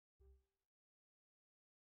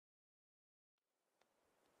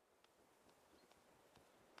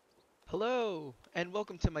Hello, and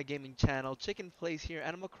welcome to my gaming channel. Chicken Plays here,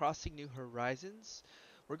 Animal Crossing New Horizons.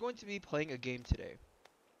 We're going to be playing a game today.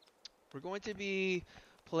 We're going to be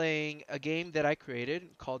playing a game that I created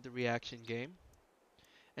called the Reaction Game.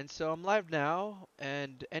 And so I'm live now,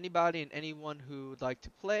 and anybody and anyone who would like to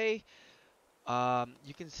play,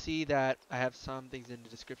 you can see that I have some things in the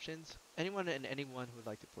descriptions. Anyone and anyone who would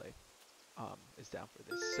like to play is down for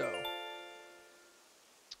this. So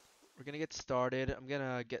we're gonna get started. I'm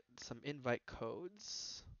gonna get some invite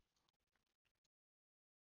codes.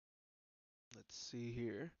 Let's see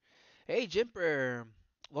here. Hey Jimper,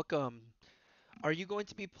 welcome. Are you going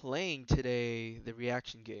to be playing today the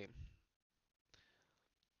reaction game?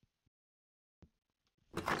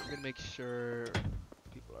 I'm gonna make sure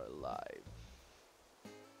people are live.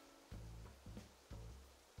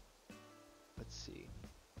 Let's see.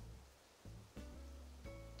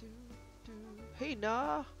 Do, do. Hey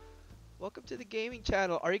Nah, welcome to the gaming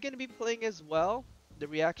channel. Are you gonna be playing as well the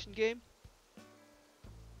reaction game?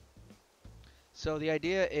 So the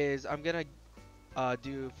idea is I'm gonna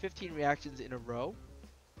do 15 reactions in a row,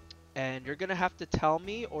 and you're gonna have to tell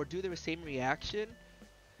me or do the same reaction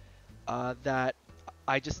that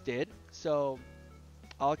I just did. So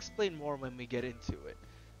I'll explain more when we get into it.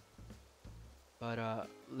 But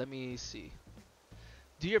let me see.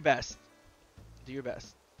 Do your best. Do your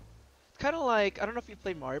best. It's kind of like, I don't know if you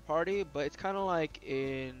play Mario Party, but it's kind of like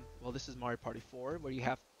in, well, this is Mario Party 4, where you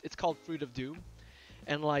have, it's called Fruit of Doom,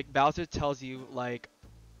 and like Bowser tells you like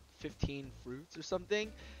 15 fruits or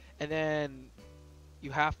something, and then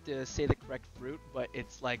you have to say the correct fruit, but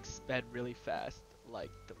it's like sped really fast,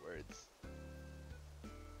 like the words.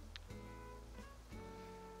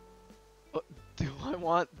 Oh, do I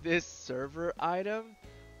want this server item?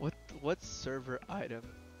 What server item?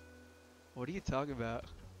 What are you talking about?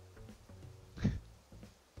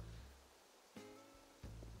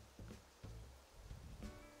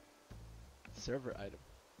 Server item.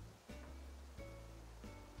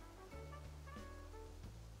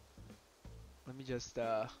 Let me just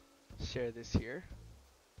share this here.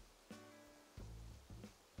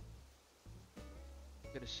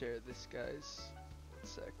 I'm gonna share this, guys. One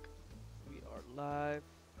sec. We are live.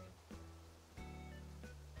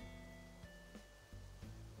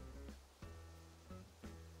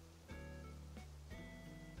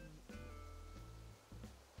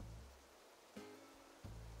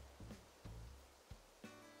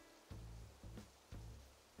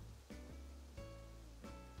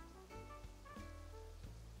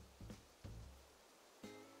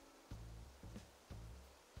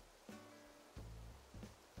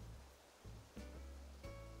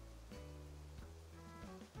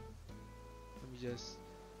 Let me just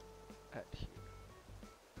add here.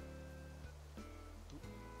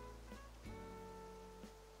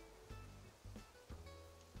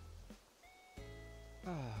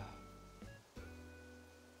 Ah,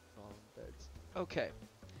 fallen beds. Okay.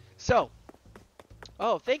 So,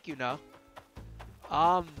 oh, thank you, Na.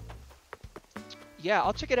 Um, yeah,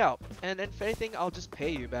 I'll check it out, and if anything, I'll just pay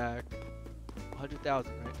you back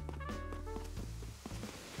 100,000, right?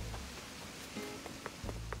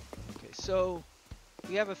 Okay, so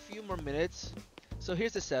we have a few more minutes. So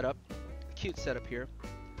here's the setup, cute setup here.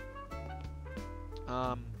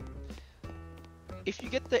 Um, if you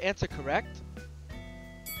get the answer correct,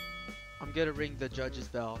 I'm gonna ring the judge's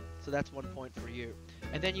bell. So that's 1 point for you.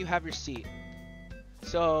 And then you have your seat.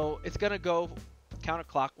 So it's gonna go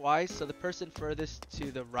counterclockwise. So the person furthest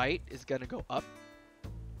to the right is gonna go up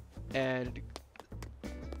and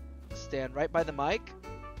stand right by the mic.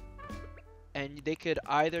 And they could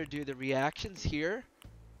either do the reactions here.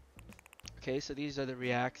 Okay, so these are the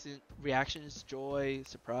reactions: joy,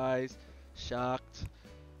 surprise, shocked,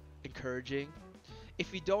 encouraging.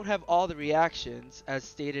 If you don't have all the reactions as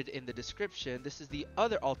stated in the description, this is the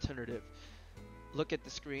other alternative. Look at the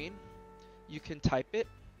screen. You can type it.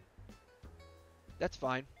 That's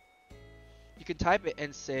fine. You can type it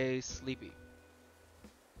and say sleepy.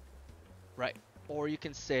 Right. Or you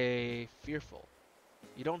can say fearful.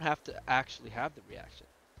 You don't have to actually have the reaction.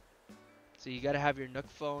 So you gotta have your Nook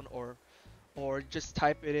phone or just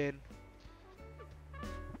type it in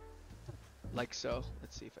like so.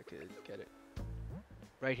 Let's see if I could get it.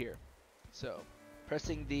 Right here. So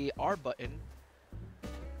pressing the R button,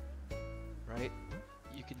 right?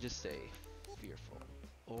 You can just say fearful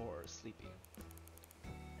or sleepy.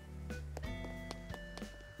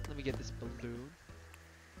 Let me get this balloon.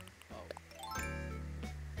 Oh.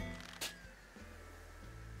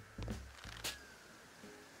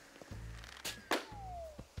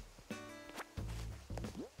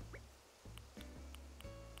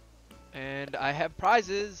 And I have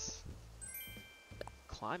prizes.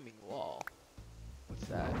 climbing wall. What's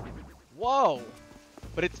that? Whoa!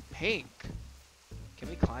 But it's pink. Can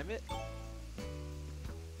we climb it?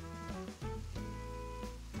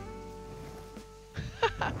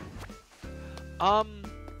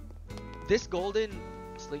 This golden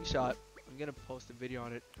slingshot, I'm gonna post a video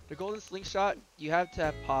on it. The golden slingshot, you have to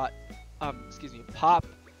have pop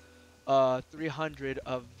 300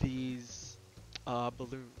 of these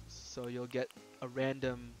balloons. So you'll get a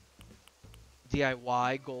random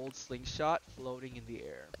DIY gold slingshot floating in the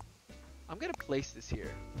air. I'm gonna place this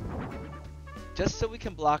here, just so we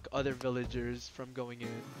can block other villagers from going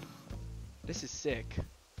in. This is sick.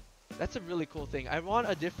 That's a really cool thing. I want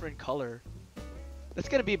a different color. That's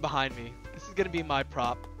gonna be behind me. This is gonna be my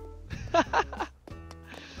prop.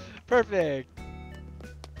 Perfect.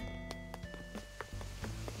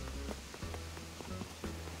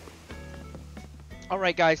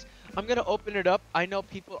 Alright guys, I'm gonna open it up. I know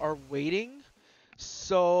people are waiting,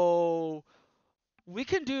 so we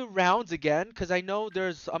can do rounds again, because I know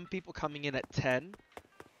there's some people coming in at 10.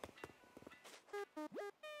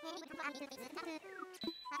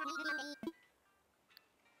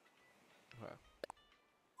 Okay.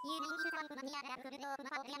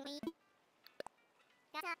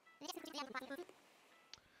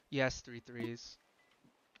 Yes, 3 threes.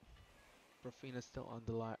 Profina's still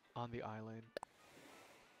on the island.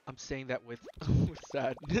 I'm saying that with with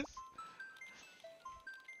sadness.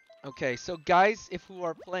 Okay, so guys, if who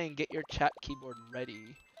are playing, get your chat keyboard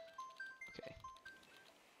ready. Okay.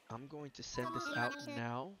 I'm going to send this out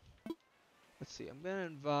now. Let's see, I'm gonna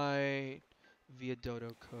invite via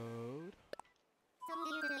dodo code.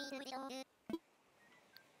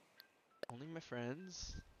 Only my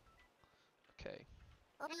friends. Okay.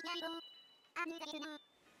 What's the code?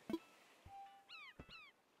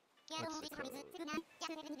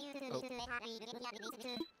 Oh.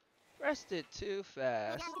 Pressed it too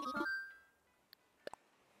fast.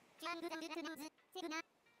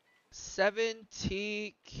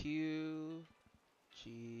 7TQG9.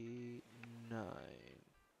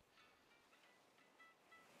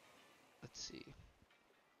 Let's see.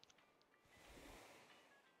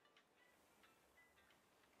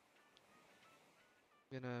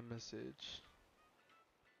 I'm gonna message.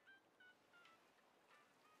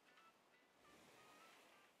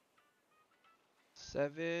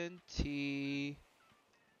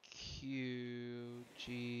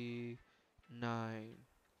 TQG9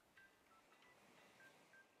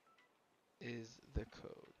 is the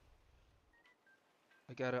code.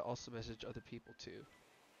 I gotta also message other people too.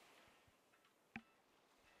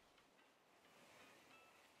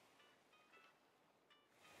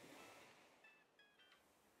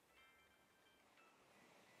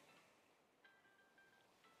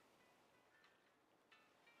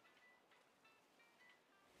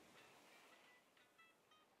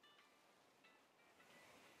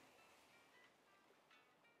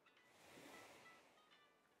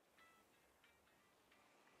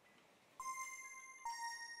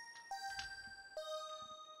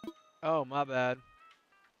 Oh, my bad.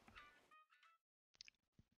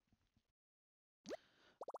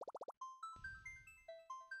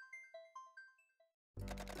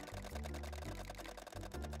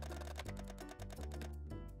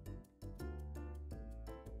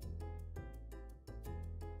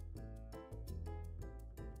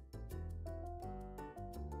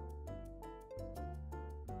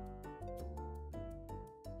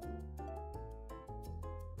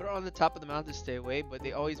 Put it on the top of the mountain to stay away, but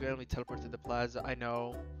they always randomly teleport to the plaza. I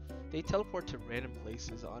know. They teleport to random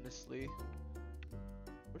places, honestly.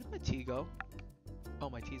 Where did my tea go? Oh,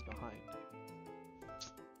 my tea's behind.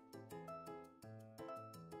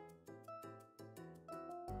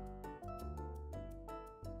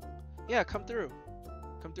 Yeah, come through.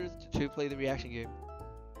 Come through to play the reaction game.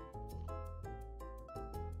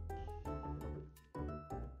 I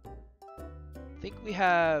think we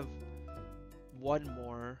have one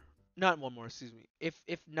more. Not one more, excuse me. If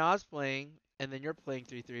Na's playing and then you're playing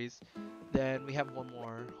 3 threes, then we have one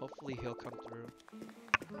more. Hopefully he'll come through.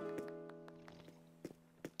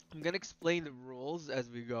 I'm gonna explain the rules as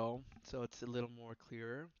we go, so it's a little more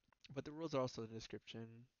clearer. But the rules are also in the description.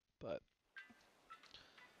 But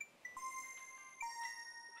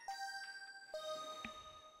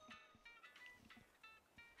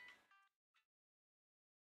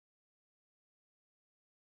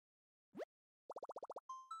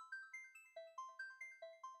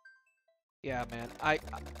yeah, man.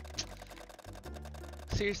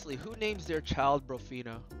 Seriously, who names their child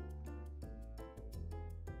Brofina?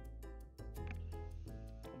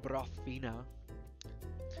 Brofina.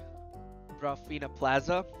 Brofina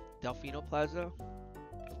Plaza? Delfino Plaza?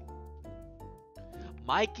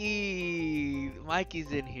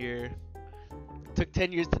 Mikey's in here. Took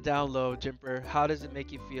 10 years to download, Jimper. How does it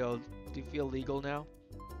make you feel? Do you feel legal now?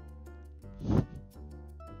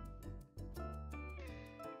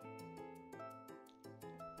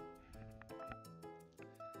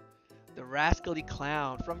 The Rascally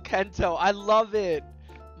Clown from Kento. I love it.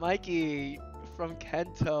 Mikey from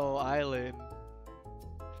Kento Island.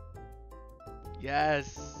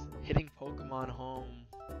 Yes. Hitting Pokemon home.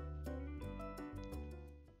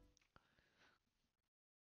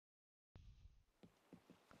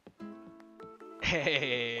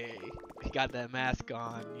 Hey, he got that mask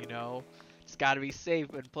on, you know? Just gotta be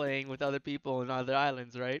safe when playing with other people in other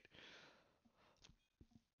islands, right?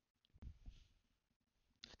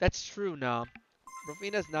 That's true now.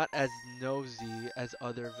 Rofina's not as nosy as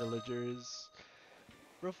other villagers.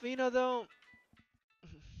 Rofina, though,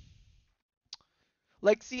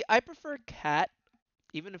 like, see, I prefer Cat,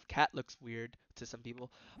 even if Cat looks weird to some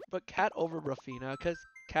people, but Cat over Rofina, because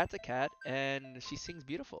Cat's a cat and she sings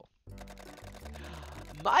beautiful.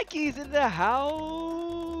 Mikey's in the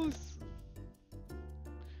house!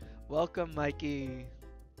 Welcome, Mikey.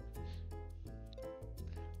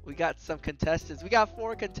 We got some contestants. We got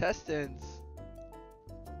 4 contestants.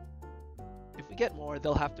 If we get more,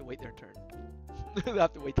 they'll have to wait their turn. They'll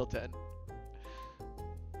have to wait till 10.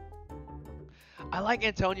 I like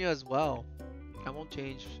Antonio as well. I won't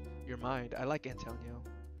change your mind. I like Antonio.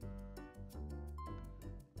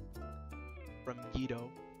 From Yito.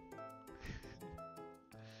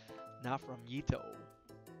 Not from Yito.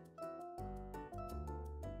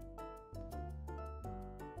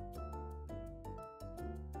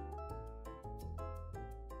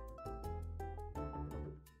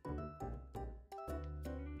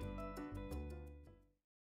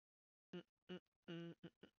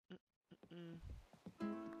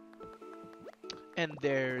 And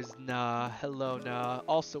there's Nah. Hello, Nah.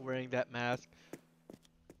 Also wearing that mask.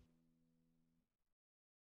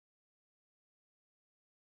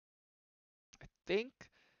 I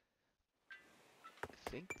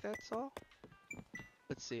think that's all.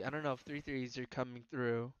 Let's see. I don't know if 3-3s are coming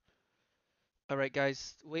through. Alright,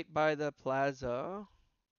 guys. Wait by the plaza.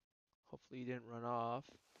 Hopefully you didn't run off.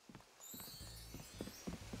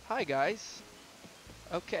 Hi, guys.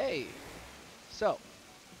 Okay. So,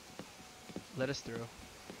 let us through.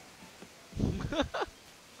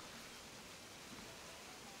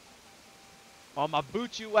 I'ma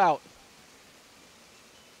boot you out.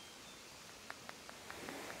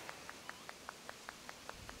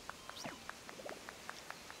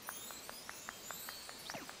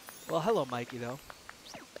 Well, hello, Mikey, though.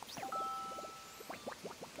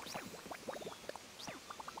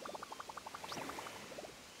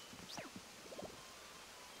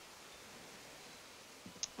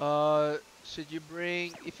 Should you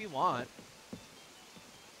bring, if you want.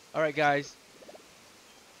 Alright, guys.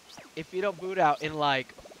 If you don't boot out in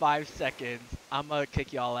like 5 seconds, I'm gonna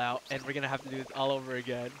kick y'all out, and we're gonna have to do this all over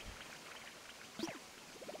again.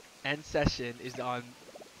 End session is on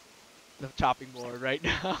the chopping board right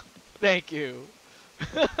now. Thank you.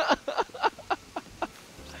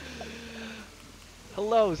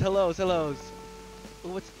 Hellos. Ooh,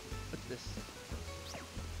 what's this?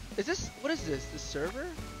 What is this? The server?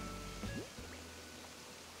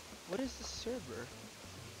 What is the server?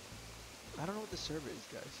 I don't know what the server is,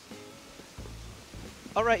 guys.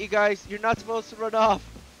 Alright, you guys, you're not supposed to run off.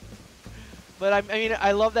 But I mean,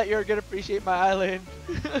 I love that you're gonna appreciate my island.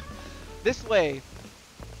 This way.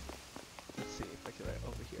 Let's see if I can write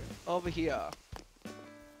over here. Over here.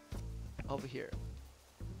 Over here.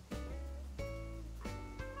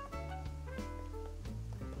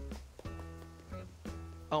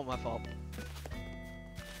 Oh, my fault.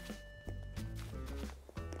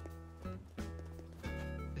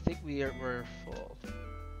 I think we're full.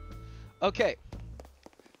 Okay.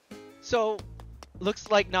 So, looks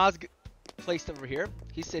like Nas placed over here.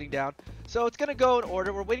 He's sitting down. So it's gonna go in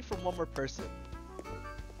order. We're waiting for one more person.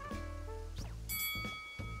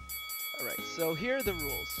 Alright, so here are the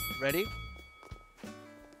rules. Ready?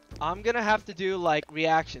 I'm gonna have to do like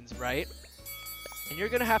reactions, right? And you're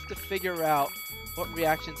gonna have to figure out what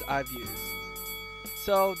reactions I've used.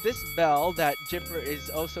 So this bell that Jimper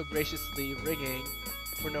is oh so graciously ringing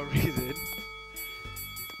for no reason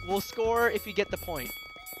will score if you get the point.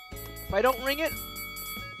 If I don't ring it,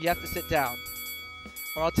 you have to sit down.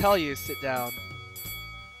 Or I'll tell you, sit down.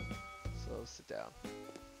 So, sit down.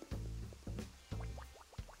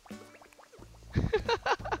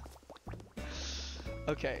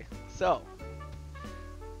 Okay, so.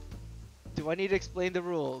 Do I need to explain the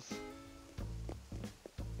rules?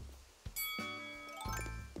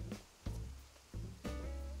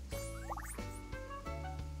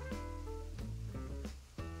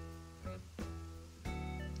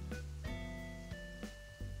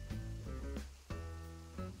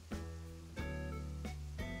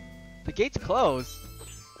 The gate's closed.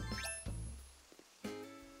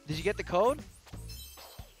 Did you get the code?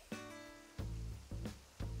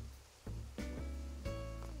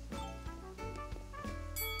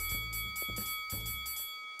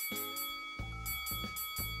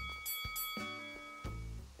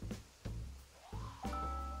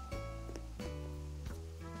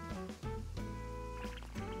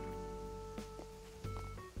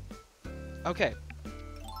 Okay.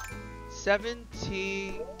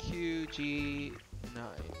 7TQG9.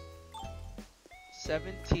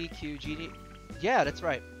 7TQG. Yeah, that's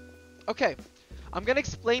right. Okay. I'm gonna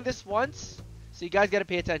explain this once, so you guys gotta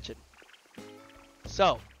pay attention.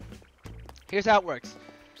 So, here's how it works.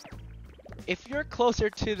 If you're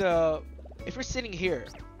closer to the... If you're sitting here,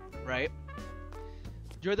 right?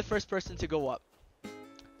 You're the first person to go up.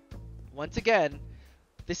 Once again,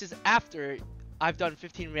 this is after I've done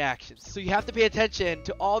 15 reactions. So you have to pay attention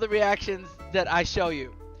to all the reactions that I show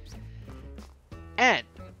you. And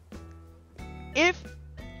if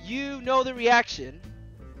you know the reaction,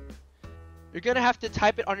 you're gonna have to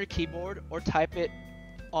type it on your keyboard or type it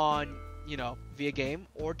on, you know, via game,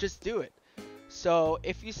 or just do it. So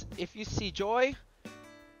if you see Joy,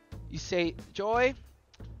 you say Joy,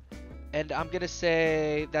 and I'm gonna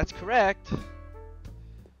say that's correct,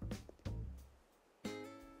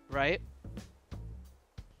 right?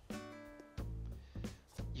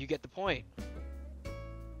 You get the point.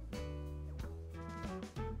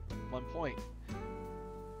 1 point.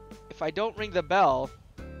 If I don't ring the bell,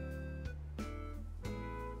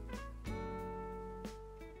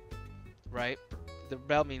 right? The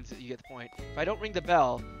bell means that you get the point. If I don't ring the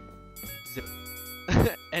bell, zip.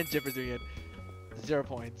 And Jipper's doing it. 0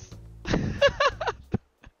 points. I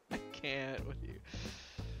can't with you.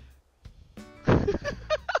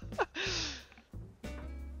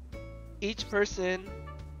 Each person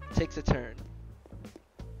takes a turn.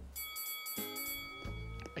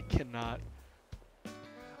 I cannot.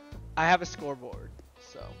 I have a scoreboard,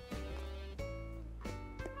 so.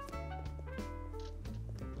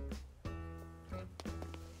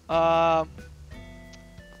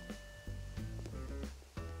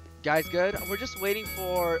 Guys, good? We're just waiting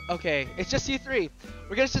for... Okay, it's just you three.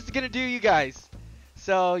 We're just gonna do you guys.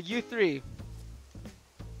 So, you three.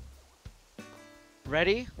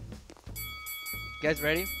 Ready? You guys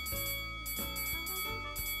ready?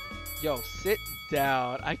 Yo, sit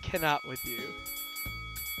down. I cannot with you.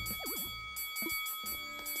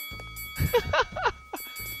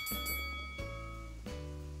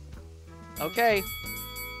 Okay.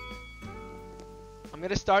 I'm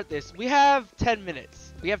gonna start this. We have 10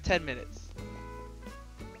 minutes. We have 10 minutes.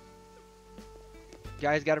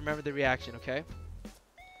 Guys gotta remember the reaction, okay?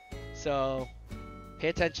 So, pay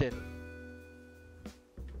attention.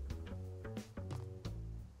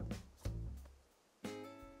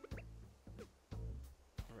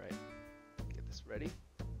 Alright. Get this ready.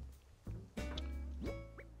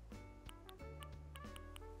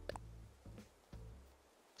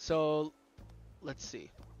 So, let's see.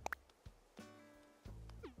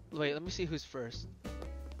 Wait, let me see who's first.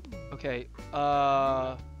 Okay,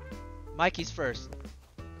 Mikey's first.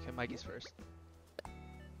 Okay, Mikey's first.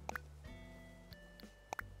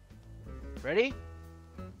 Ready?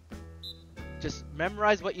 Just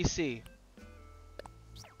memorize what you see.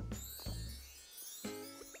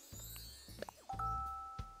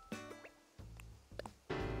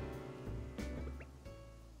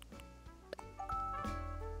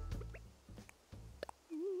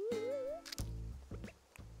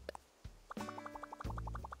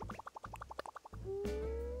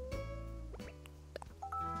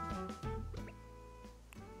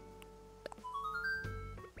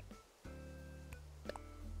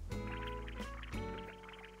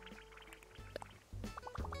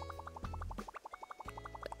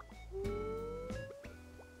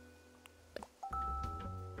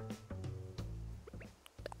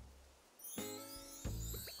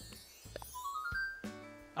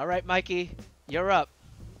 All right, Mikey, you're up.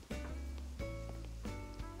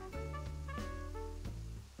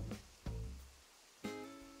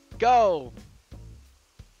 Go.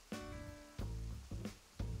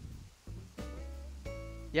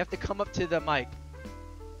 You have to come up to the mic.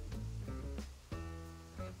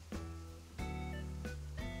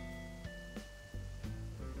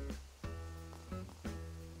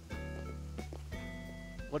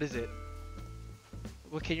 What is it?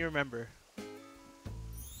 What can you remember?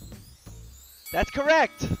 That's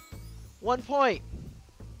correct! 1 point.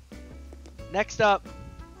 Next up.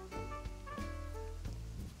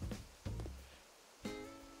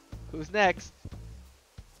 Who's next?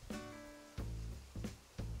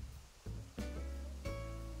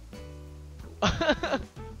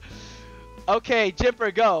 Okay,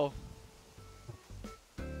 Jimper, go.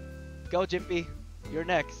 Go, Jimpy. You're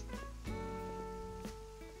next.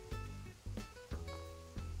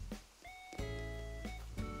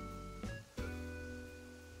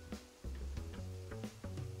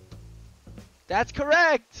 That's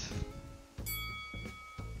correct.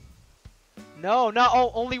 No, not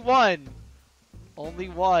only one. Only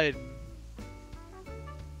one.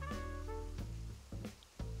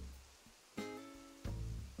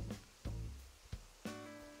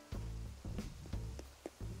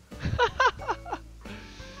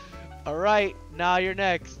 Alright, now you're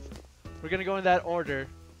next. We're gonna go in that order.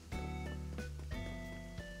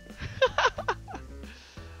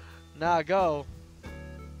 Nah, go.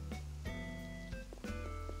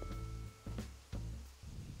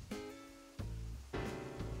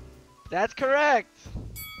 That's correct.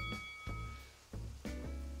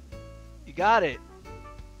 You got it.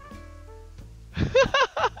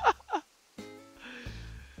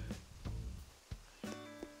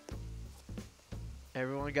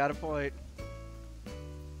 Everyone got a point.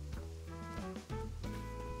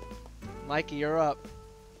 Mikey, you're up.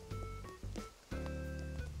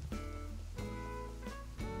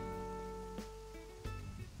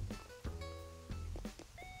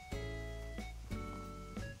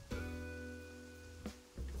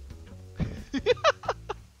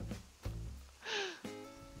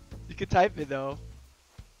 You can type it though.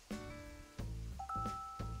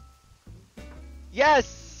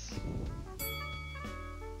 Yes!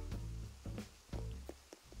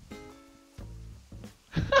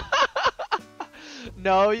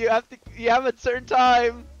 No, you have a certain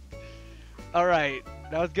time. Alright,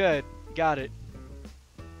 that was good. Got it.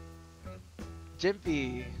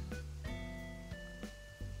 Jimpy.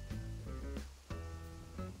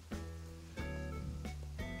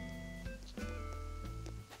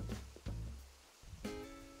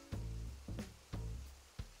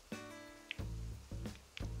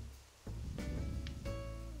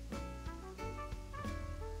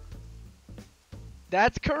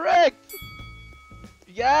 That's correct!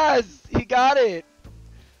 Yes! He got it!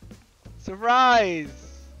 Surprise!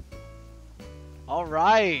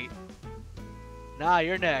 Alright. Nah,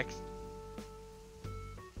 you're next.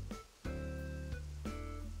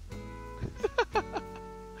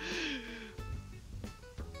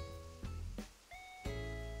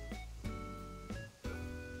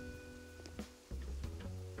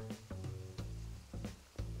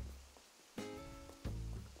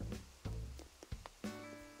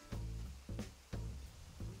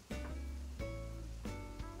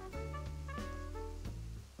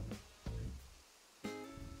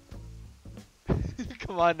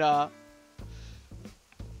 Come on,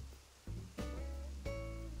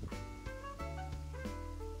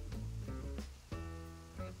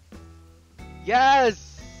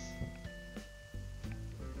 Yes!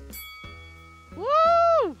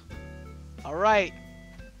 Woo! Alright.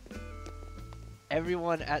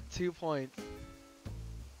 Everyone at 2 points.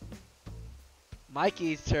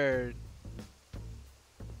 Mikey's turn.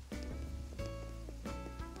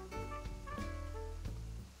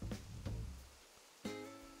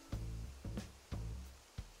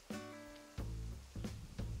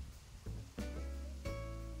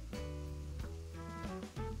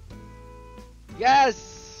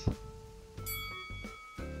 Yes!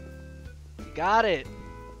 You got it.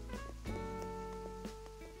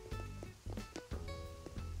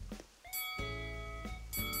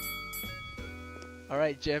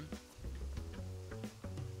 Alright, Jim.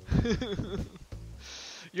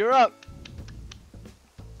 You're up.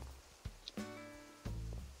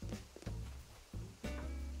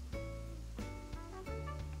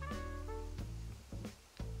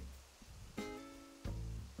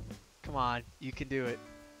 Come on, you can do it.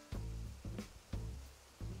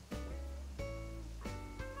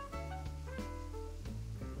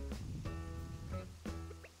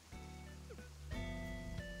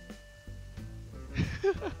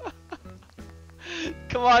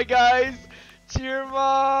 Come on, guys. Cheer him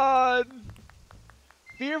on.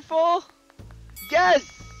 Fearful?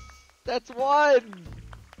 Yes! That's one.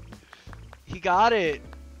 He got it.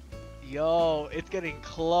 Yo, it's getting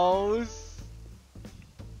close.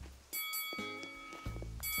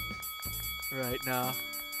 Right now,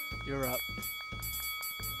 you're up.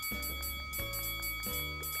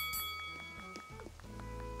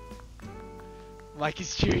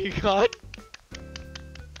 Mikey's cheering on.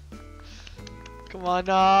 Come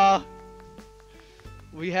on,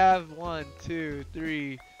 we have 1, 2,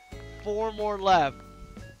 3, 4 more left.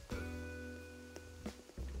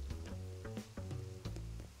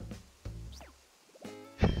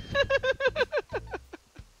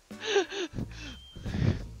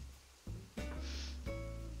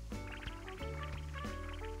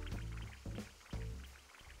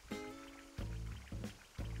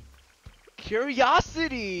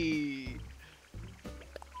 Curiosity!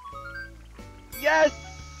 Yes!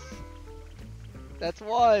 That's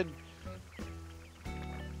one.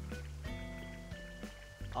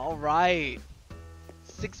 Alright.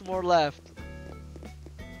 6 more left.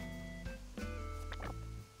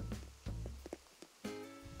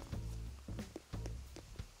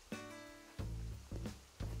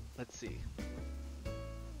 Let's see.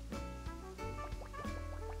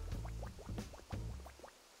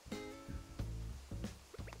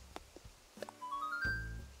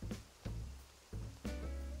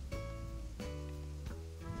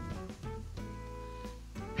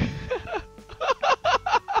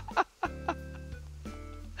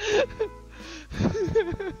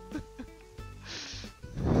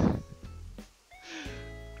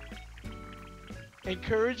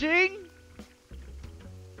 Encouraging?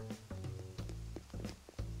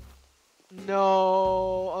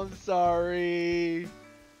 No, I'm sorry.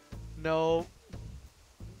 No.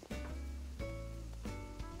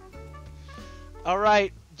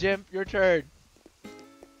 Alright, Jim, your turn.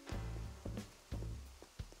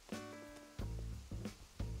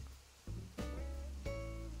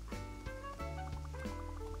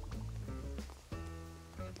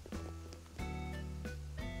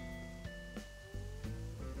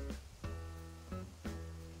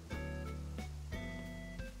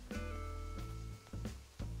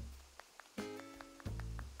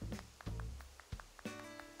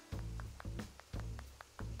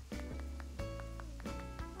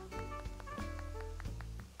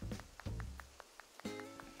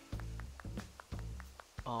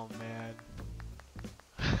 Oh man.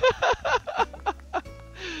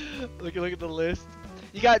 Look at the list.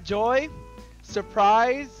 You got joy,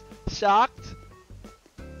 surprise, shocked,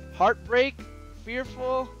 heartbreak,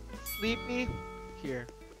 fearful, sleepy. Here.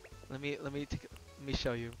 Let me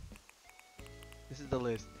show you. This is the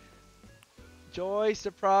list. Joy,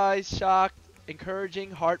 surprise, shocked, encouraging,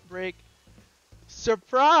 heartbreak.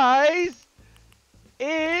 Surprise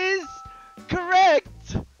is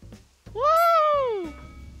correct. Woo!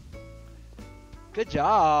 Good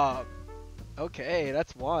job. Okay,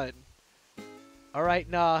 that's one. All right,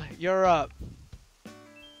 nah, you're up.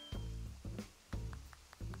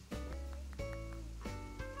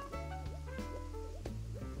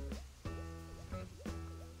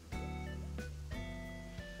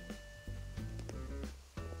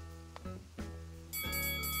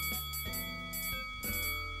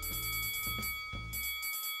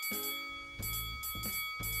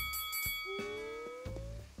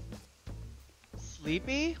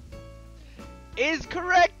 Sleepy is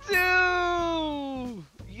correct too.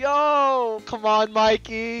 Yo, come on,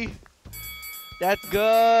 Mikey. That's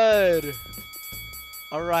good.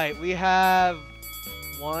 All right, we have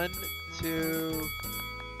 1, 2,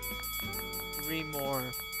 3 more.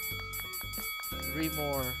 3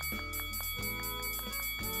 more.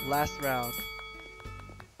 Last round.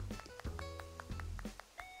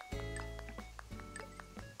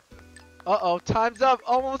 Uh-oh, time's up.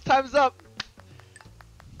 Almost time's up.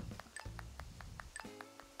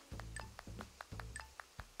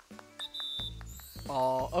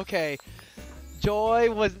 Oh, okay. Joy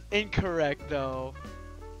was incorrect though.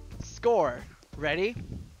 Score. Ready?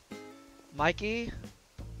 Mikey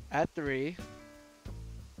at 3.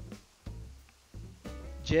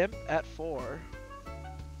 Jim at 4.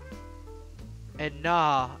 And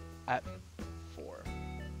Nah at 4.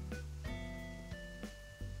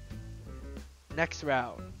 Next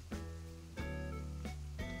round.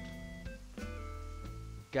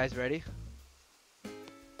 Guys ready?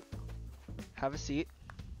 Have a seat.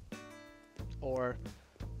 Or,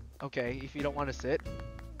 okay, if you don't want to sit,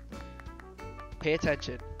 pay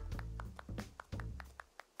attention.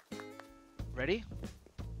 Ready?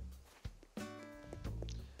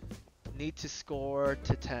 Need to score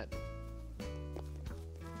to 10.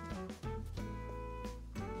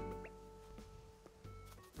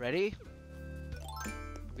 Ready?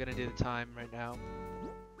 I'm gonna do the time right now.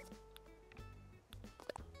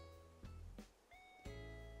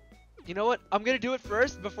 You know what? I'm gonna do it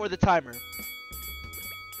first before the timer.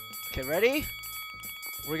 Okay, ready?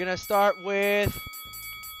 We're gonna start with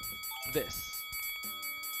this.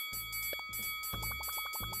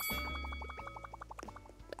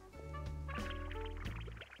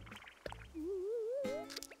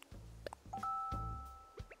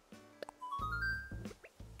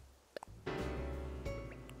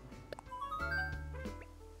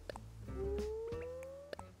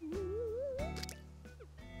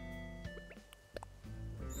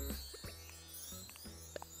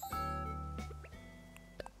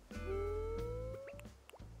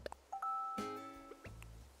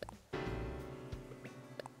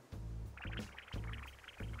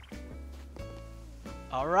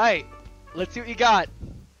 All right. Let's see what you got.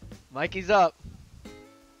 Mikey's up.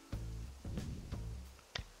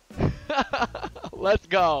 Let's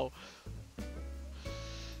go.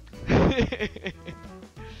 I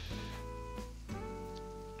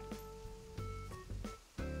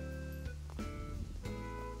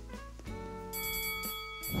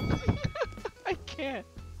can't.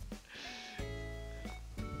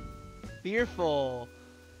 Fearful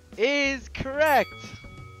is correct.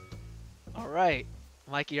 All right.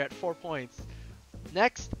 Mikey, you're at 4 points.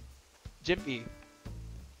 Next, Jimpy.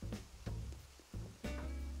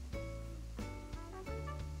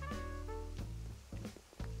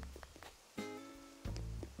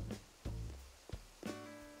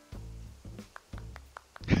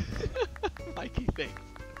 Mikey thinks.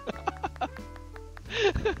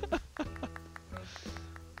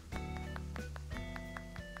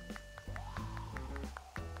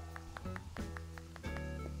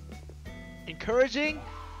 Encouraging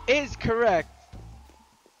is correct.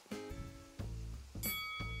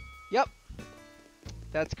 Yep,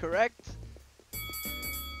 that's correct.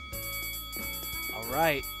 All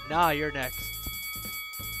right, now you're next.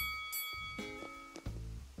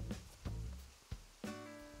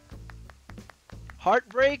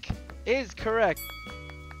 Heartbreak is correct.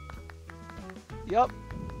 Yep.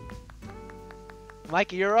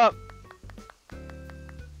 Mikey, you're up.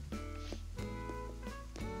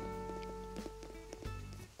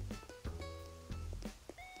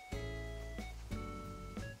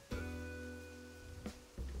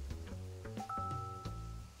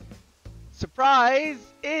 Surprise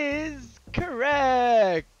is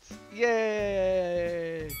correct.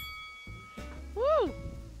 Yay. Woo.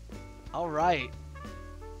 All right.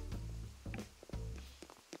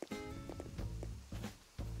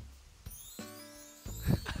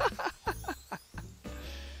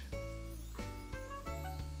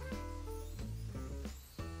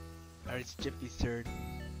 Alright, it's Jimpy's turn.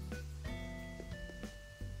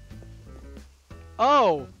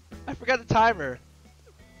 Oh! I forgot the timer.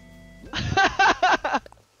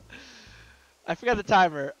 I forgot the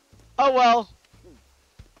timer. Oh well.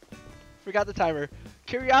 Forgot the timer.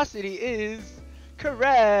 Curiosity is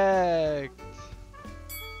correct.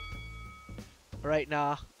 Alright,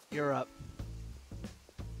 nah. You're up.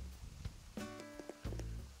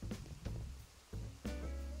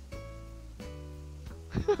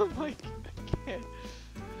 Mike, I can't.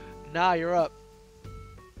 Nah, you're up.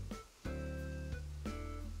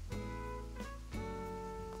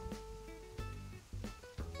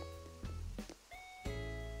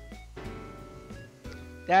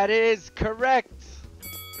 That is correct.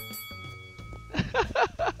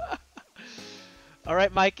 All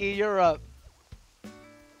right, Mikey, you're up.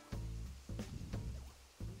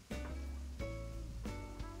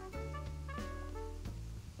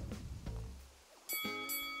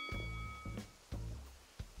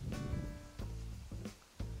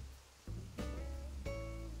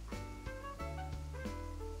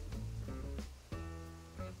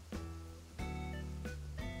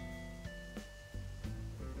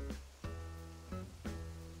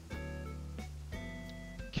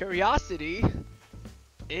 Curiosity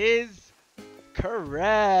is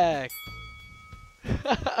correct.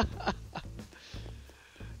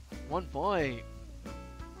 1 point.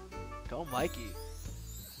 Go, Mikey.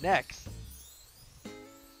 Next.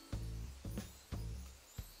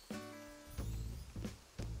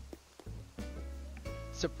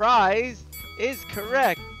 Surprise is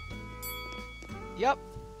correct. Yep.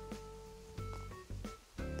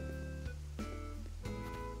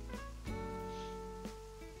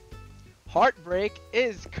 Heartbreak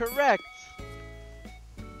is correct.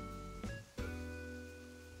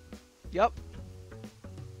 Yep.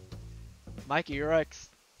 Mikey, you're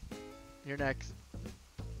next. You're next.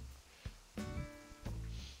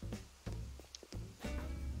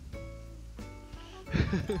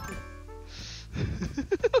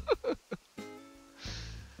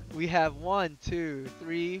 We have 1, 2,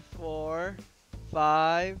 3, 4,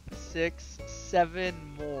 5, 6, 7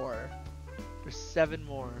 more. There's 7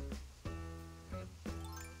 more.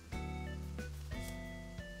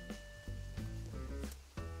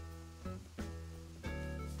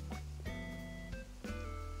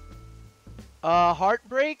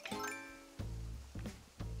 Heartbreak?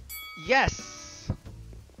 Yes!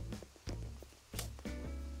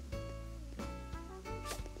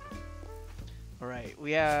 Alright,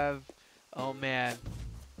 we have... Oh man.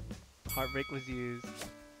 Heartbreak was used.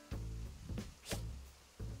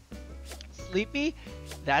 Sleepy?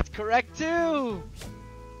 That's correct too!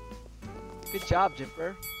 Good job,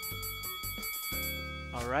 Jimper.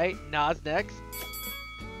 Alright, Nas next.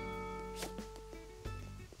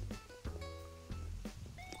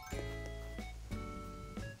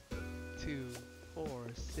 2, 4,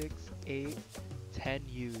 6, 8, 10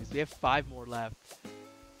 U's. We have 5 more left.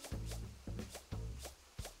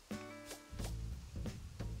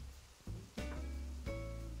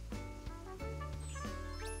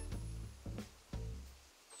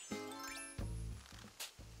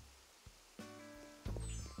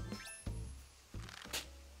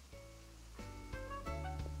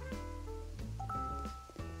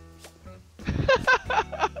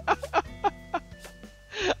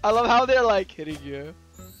 I love how they're like hitting you.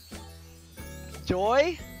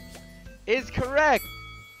 Joy is correct.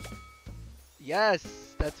 Yes,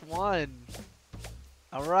 that's 1.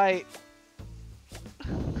 All right.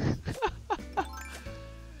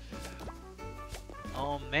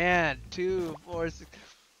 Oh man, 2, 4, 6.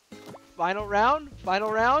 Final round?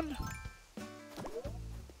 Final round?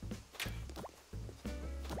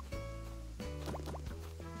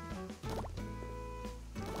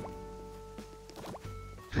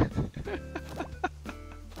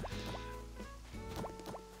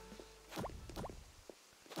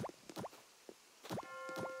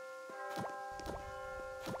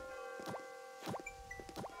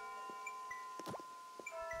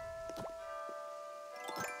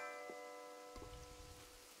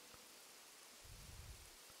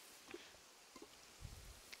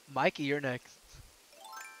 Mikey, you're next.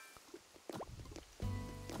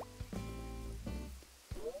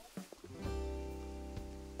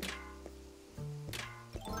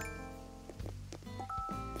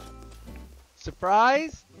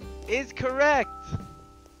 Surprise is correct.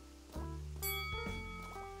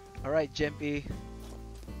 All right, Jimpy,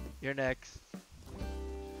 you're next.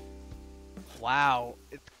 Wow,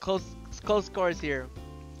 it's close scores here.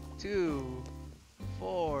 2,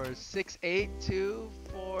 4, 6, 8, 2,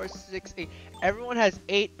 4, 6, 8. Everyone has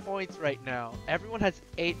 8 points right now. Everyone has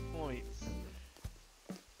 8 points.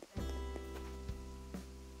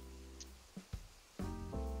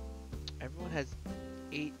 Everyone has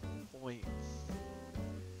 8 points.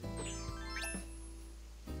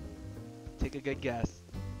 Take a good guess.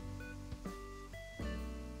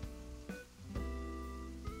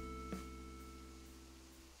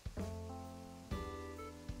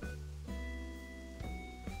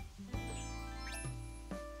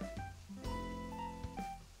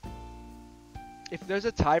 If there's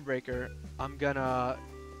a tiebreaker, I'm gonna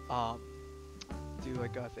do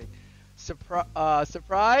like a thing. Surprise?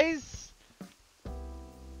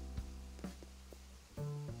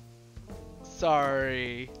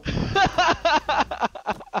 Sorry.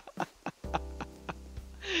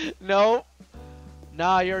 No.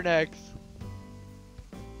 Nah, you're next.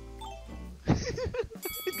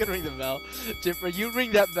 He's gonna ring the bell. Jimper, you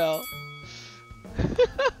ring that bell.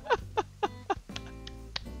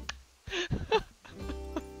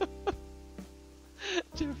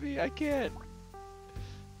 Jiffy, I can't.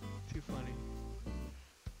 Too funny.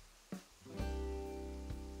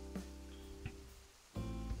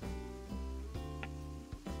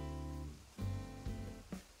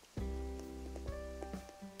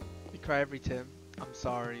 You cry every Tim. I'm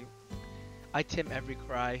sorry. I Tim every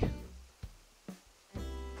cry.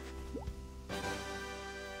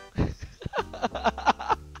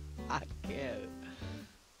 I can't.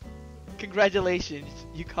 Congratulations,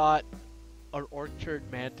 you caught an orchard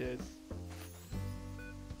mantis.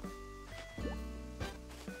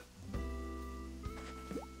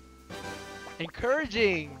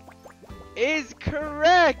 Encouraging is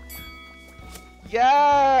correct.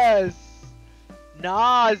 Yes.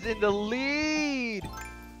 Nas in the lead.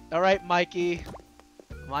 All right, Mikey.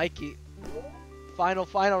 Mikey. Final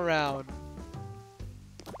round.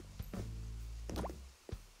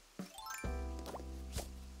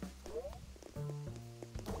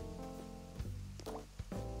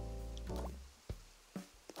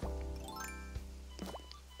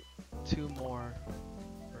 Two more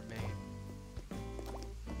remain.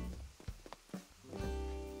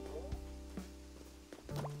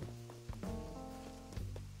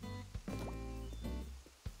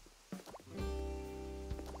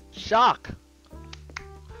 Shock.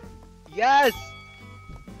 Yes.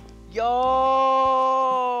 Yo.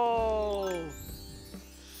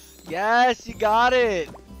 Yes, you got it.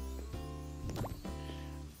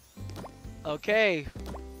 Okay.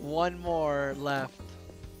 One more left.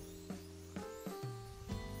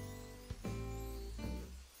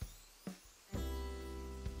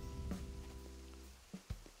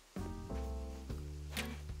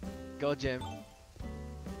 Go, Jim.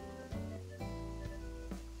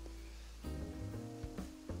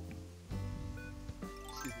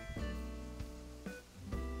 Excuse me.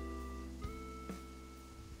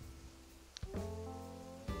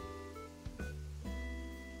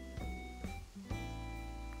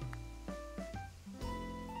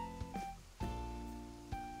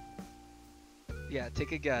 Yeah,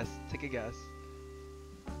 take a guess. Take a guess.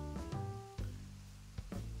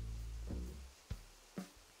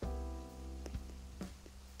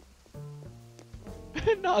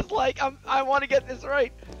 No, it's like I want to get this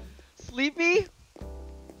right. Sleepy?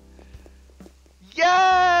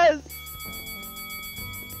 Yes!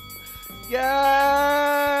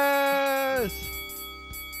 Yes!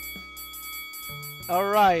 All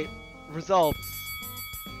right. Results.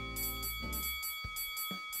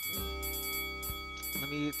 Let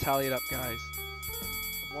me tally it up, guys.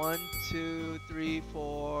 1, 2, 3,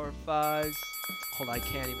 4, 5. Hold on, I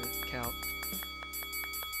can't even count.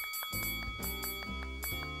 Let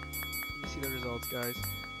me see the results, guys.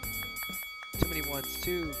 Too many ones.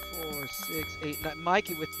 2, 4, 6, 8, 9.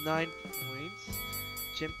 Mikey with 9 points.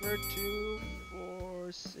 Jimper 2,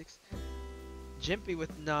 4, 6. Jimpy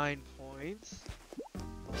with 9 points. 2,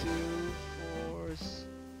 4. Let's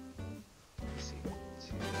see. 2,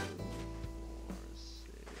 4,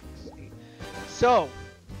 6, 8. So,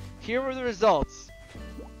 here were the results.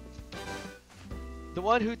 The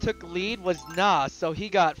one who took lead was Na, so he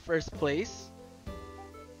got first place.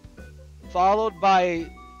 Followed by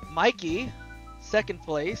Mikey, second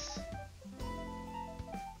place.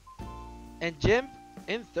 And Jim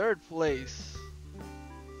in third place.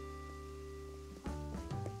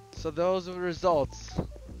 So those are the results.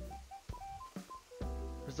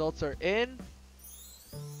 Results are in.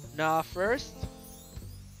 Na first.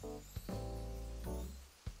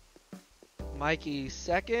 Mikey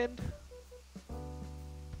second.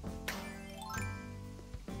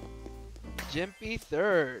 Jimpy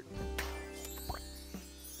third.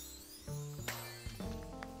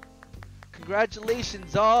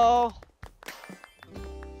 Congratulations all.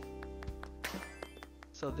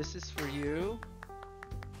 So this is for you,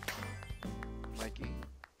 Mikey.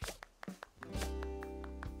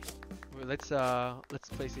 Wait, let's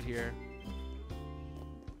place it here.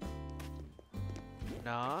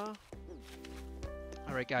 Nah.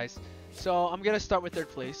 All right, guys. So I'm gonna start with third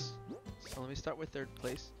place. So let me start with third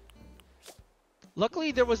place.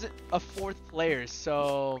 Luckily, there wasn't a fourth player,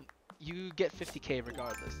 so you get 50k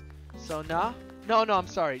regardless. So nah. No, I'm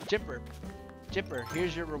sorry. Jimper. Jimper,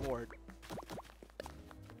 here's your reward.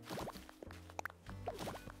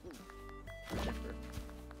 Jimper.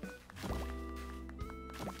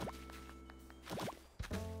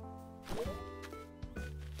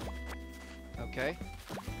 Okay.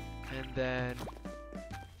 And then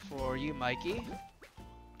for you, Mikey.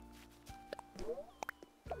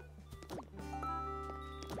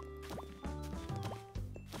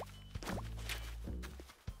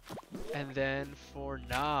 And then for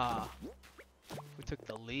Na, who took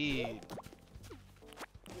the lead.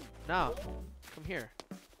 Na, come here.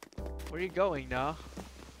 Where are you going, Na?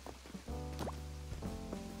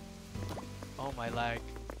 Oh, my lag.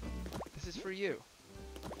 This is for you.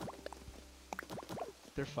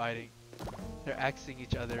 They're fighting. They're axing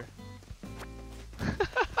each other.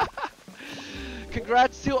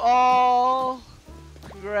 Congrats to all!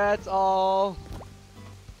 Congrats all!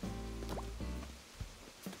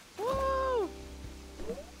 Woo!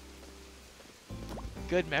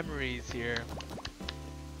 Good memories here.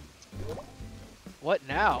 What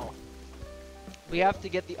now? We have to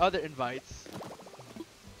get the other invites.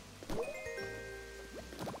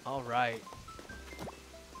 Alright.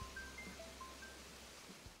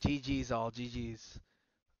 GG's all, GG's.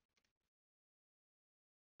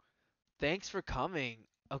 Thanks for coming.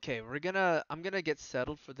 Okay, I'm gonna get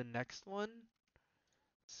settled for the next one.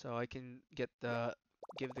 So I can give the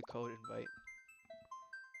code invite.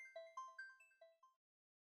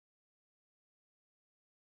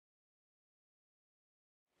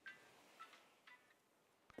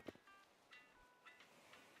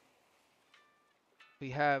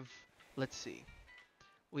 We have, let's see.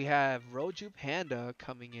 We have Roju Panda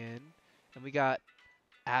coming in, and we got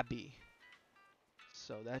Abby.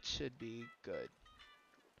 So that should be good.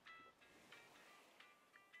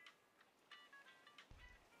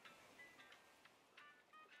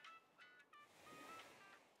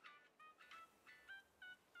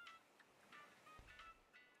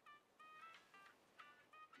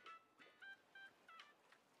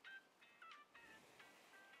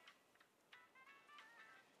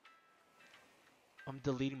 I'm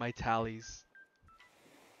deleting my tallies.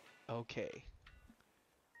 Okay.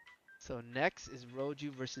 So next is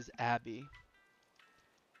Roju versus Abby.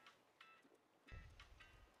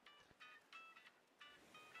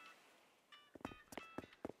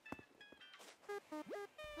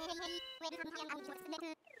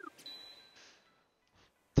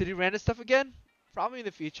 To do random stuff again? Probably in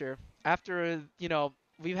the future. After, you know,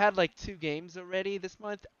 we've had like 2 games already this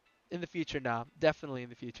month. In the future now. Definitely in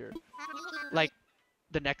the future. Like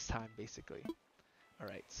the next time, basically. All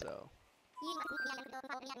right, so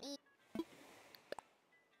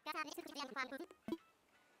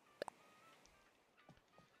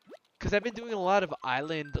because I've been doing a lot of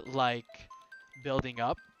island like building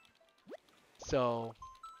up, so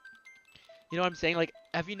you know what I'm saying? Like,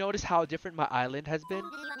 have you noticed how different my island has been?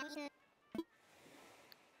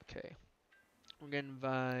 Okay, we're gonna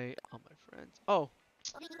invite all my friends. Oh,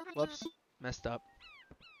 whoops, messed up.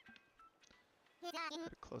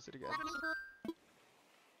 Gotta close it again.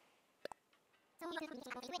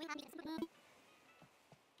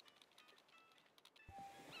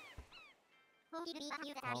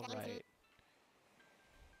 All right.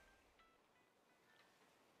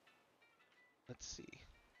 Let's see.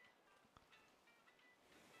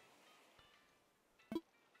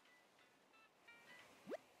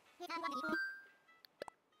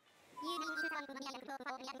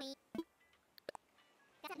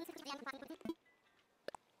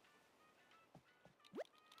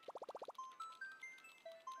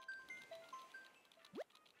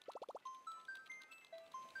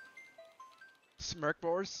 Smirk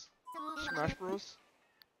Bros? Smash Bros?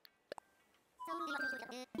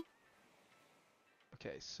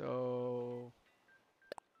 Okay, so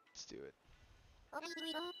let's do it.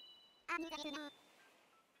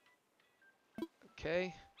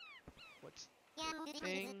 Okay. What's the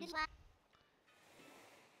thing?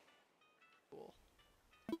 Cool.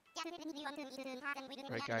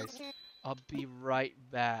 Right, guys. I'll be right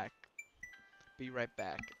back. Be right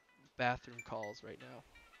back. Bathroom calls right now.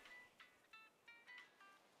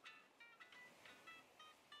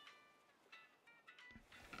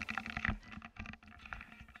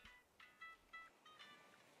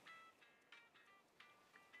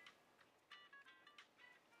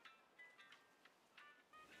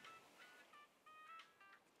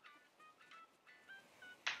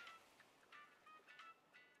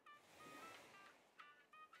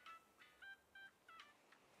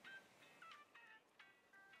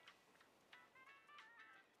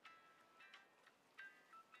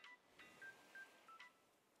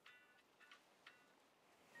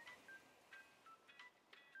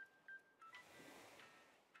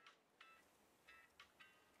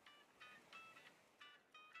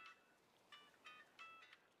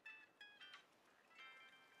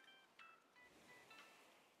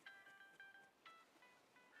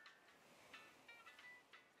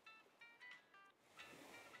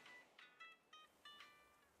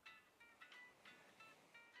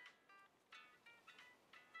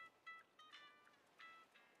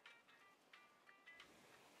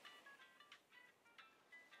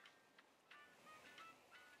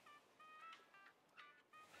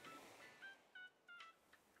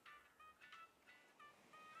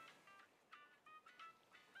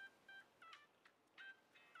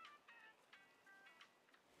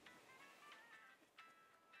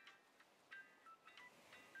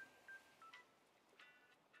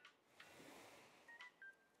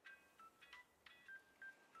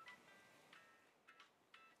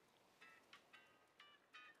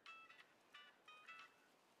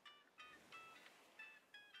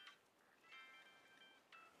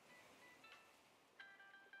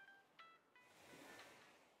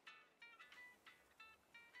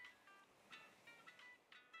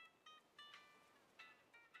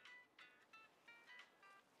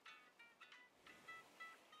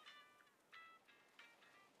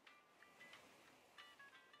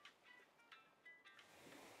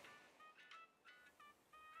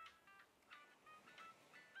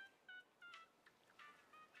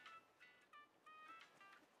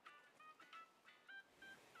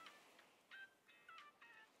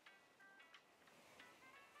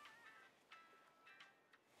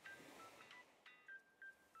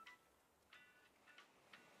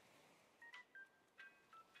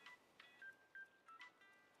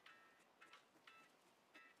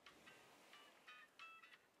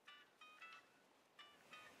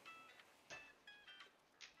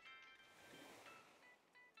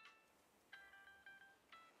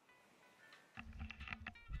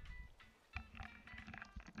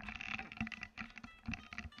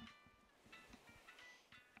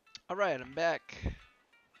 Alright, I'm back.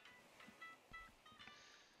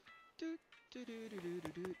 Do, do, do, do, do,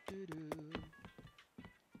 do, do, do.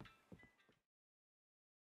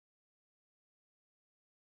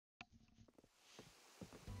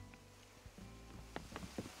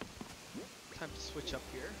 Time to switch up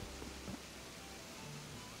here.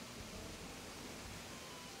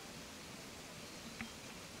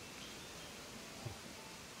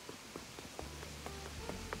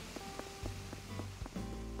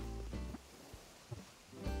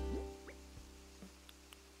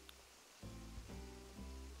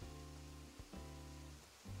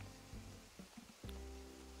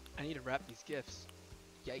 I need to wrap these gifts.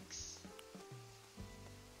 Yikes.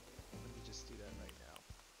 Let me just do that right now.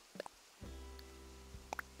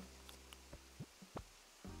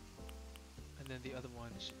 And then the other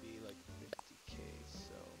one should be like 50k,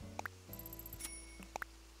 so...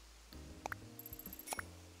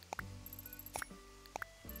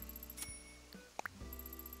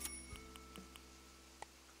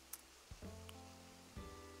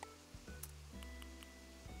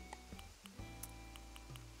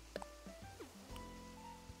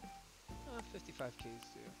 55k's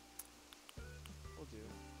too. We'll do.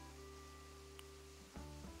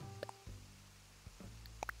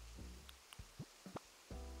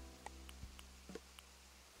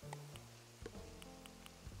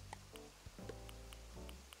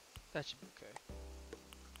 That should be okay.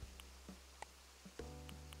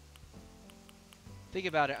 Think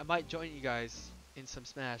about it. I might join you guys in some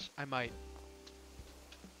Smash. I might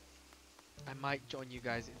join you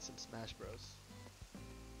guys in some Smash Bros.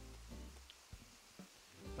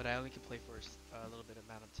 But I only can play for a little bit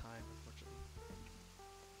amount of time, unfortunately.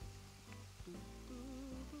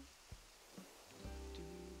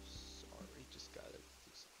 Sorry, just gotta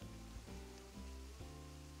do something.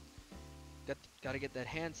 Gotta get that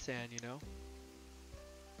handstand, you know?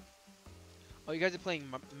 Oh, you guys are playing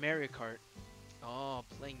Mario Kart. Oh,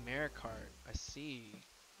 playing Mario Kart. I see.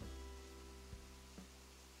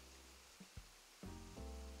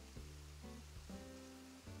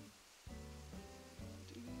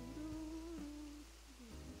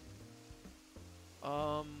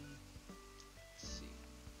 Let's see.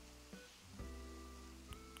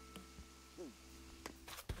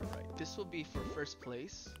 Alright, this will be for first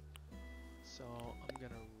place. So I'm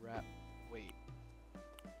gonna wait.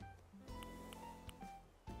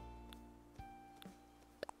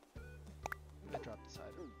 I'm gonna drop this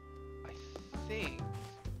item. I think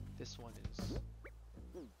this one is...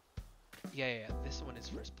 Yeah, this one is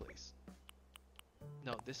first place.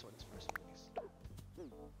 No, this one is first place.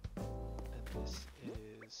 And this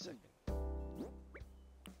is second.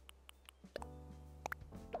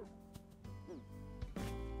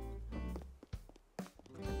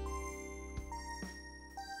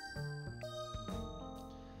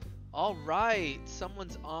 Alright,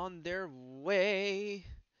 someone's on their way.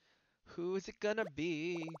 Who is it gonna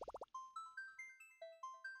be?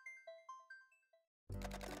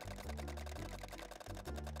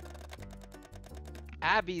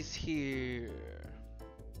 Abby's here.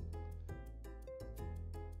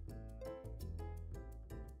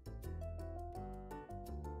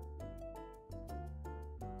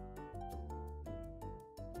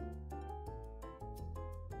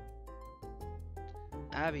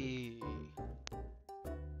 Abby.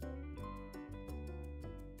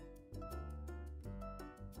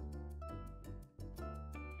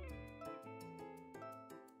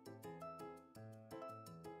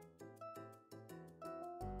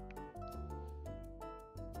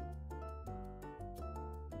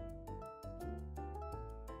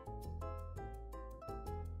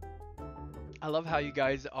 I love how you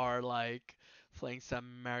guys are like playing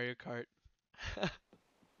some Mario Kart.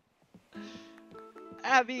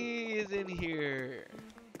 Abby is in here.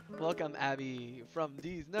 Welcome, Abby, from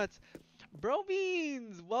These Nuts. Bro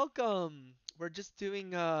Beans, welcome. We're just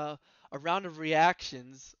doing a round of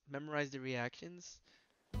reactions. Memorize the reactions.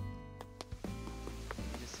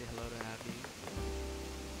 Just say hello to Abby.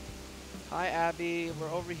 Hi, Abby.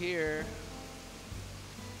 We're over here.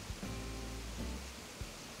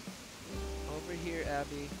 Over here,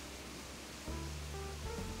 Abby.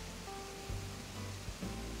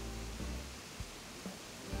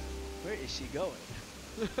 Where is she going?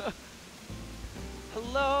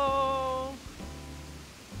 Hello!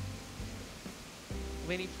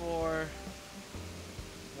 Waiting for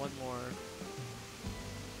one more.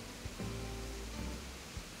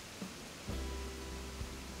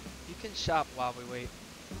 You can shop while we wait.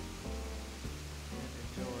 And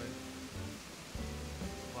enjoy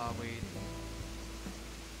while waiting.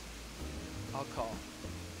 I'll call.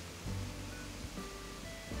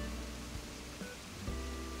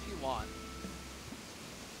 If you want.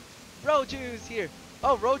 Roju's here!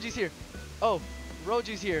 Oh, Roju's here! Oh,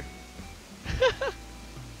 Roju's here!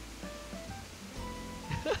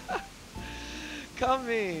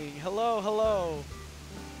 Coming! Hello, hello!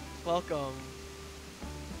 Welcome.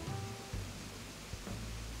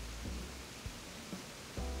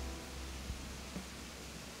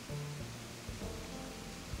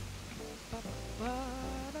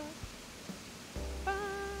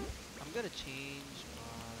 I'm gonna change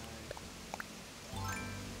my outfit.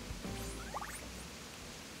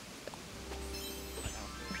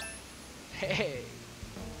 Hey!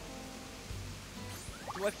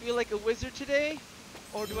 3 Do I feel like a wizard today?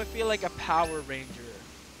 Or do I feel like a Power Ranger?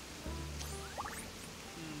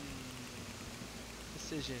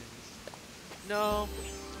 Decisions. No,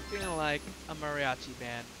 I'm feeling like a mariachi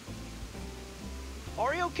band.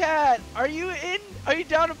 Oreo Cat, are you in? Are you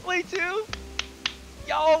down to play too?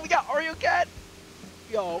 Yo, we got Oreo Cat.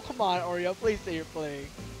 Yo, come on, Oreo. Please say you're playing.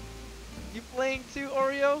 You playing too,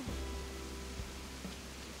 Oreo?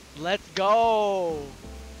 Let's go.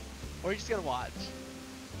 Or are you just gonna watch?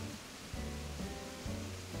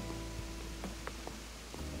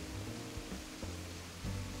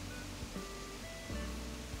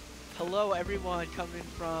 Hello, everyone coming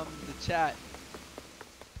from the chat.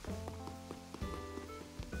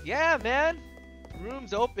 Yeah, man.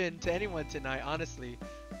 Room's open to anyone tonight, honestly.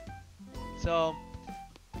 So,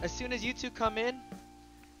 as soon as you two come in,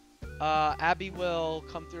 Abby will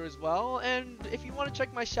come through as well. And if you want to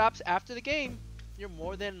check my shops after the game, you're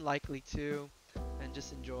more than likely to. And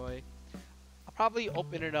just enjoy. I'll probably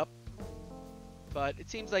open it up. But it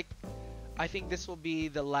seems like I think this will be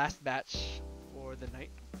the last batch for the night.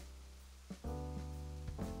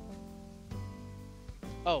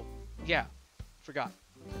 Oh, yeah. Forgot.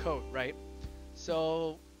 Code, right?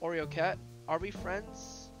 So, Oreo Cat, are we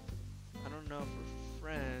friends? I don't know if we're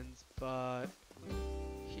friends, but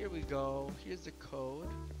here we go. Here's the code.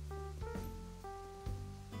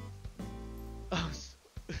 Oh,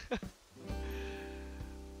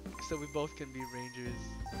 so we both can be rangers.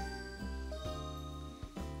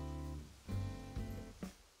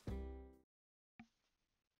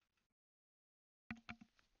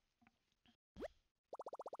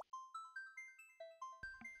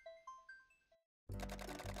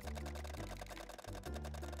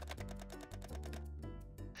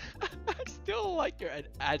 I still like your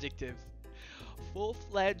adjectives.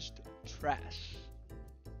 Full-fledged trash.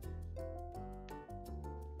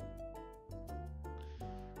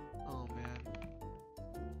 Oh man.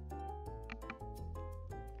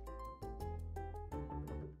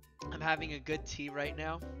 I'm having a good tea right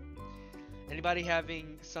now. Anybody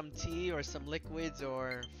having some tea or some liquids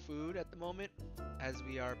or food at the moment as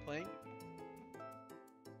we are playing?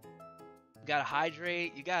 You gotta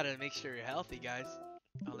hydrate. You gotta make sure you're healthy, guys.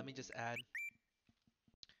 Oh, let me just add.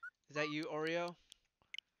 Is that you, Oreo?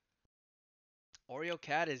 Oreo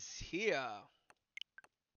Cat is here.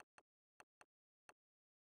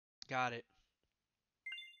 Got it.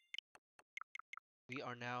 We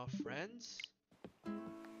are now friends.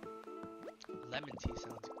 Lemon tea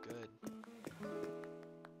sounds good.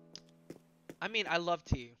 I mean, I love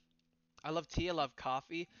tea. I love tea, I love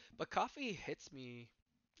coffee. But coffee hits me.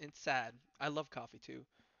 It's sad. I love coffee too.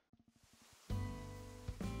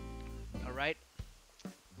 Alright.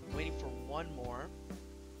 Waiting for one more.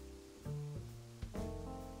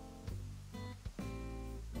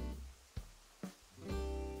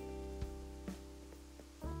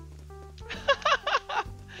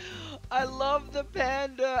 I love the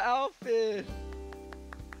panda outfit.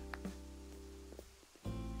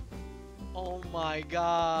 Oh my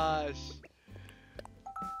gosh.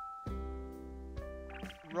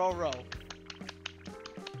 Roro.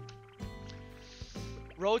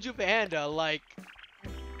 Roju Panda, like,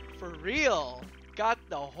 for real. Got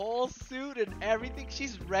the whole suit and everything.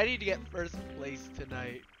 She's ready to get first place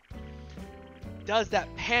tonight. Does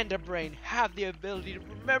that panda brain have the ability to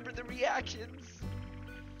remember the reactions?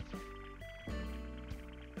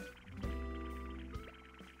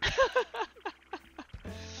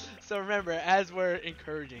 So remember, as we're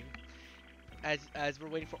encouraging, as we're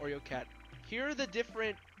waiting for Oreo Cat, here are the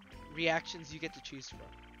different reactions you get to choose from.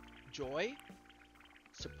 Joy,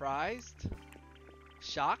 surprised,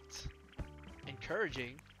 shocked,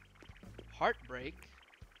 encouraging, heartbreak,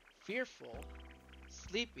 fearful,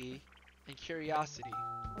 sleepy, and curiosity.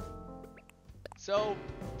 So,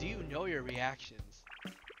 do you know your reactions?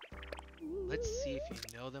 Let's see if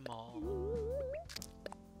you know them all.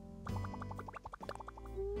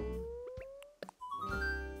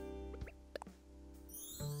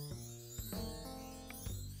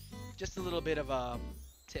 Just a little bit of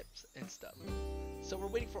tips and stuff. So we're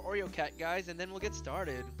waiting for Oreo Cat, guys, and then we'll get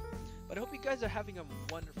started. But I hope you guys are having a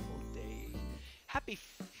wonderful day. Happy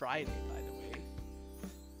Friday, by the way.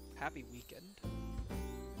 Happy weekend.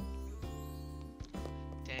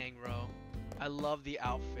 Dang, bro. I love the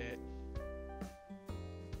outfit.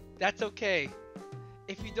 That's okay.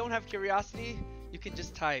 If you don't have curiosity, you can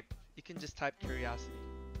just type. You can just type curiosity.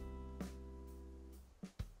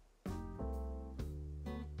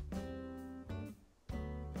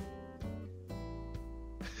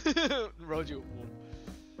 Roju.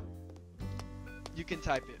 You can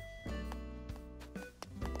type it.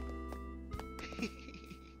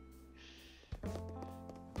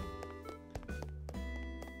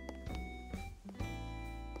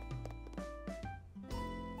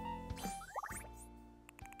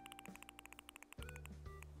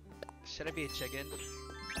 Should I be a chicken?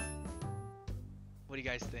 What do you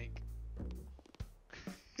guys think?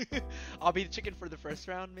 I'll be the chicken for the first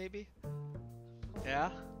round, maybe?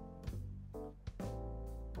 Yeah?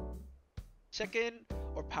 Chicken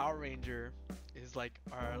or Power Ranger is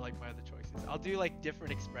are like my other choices. I'll do like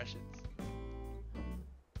different expressions.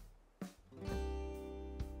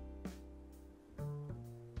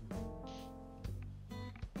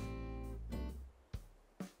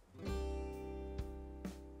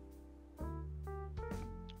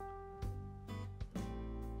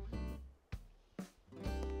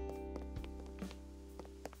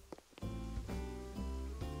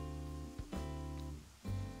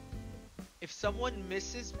 If someone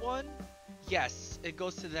misses one, yes, it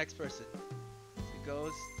goes to the next person. It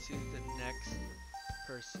goes to the next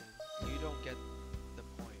person. You don't get the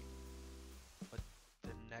point, but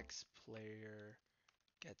the next player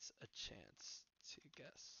gets a chance to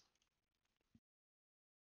guess.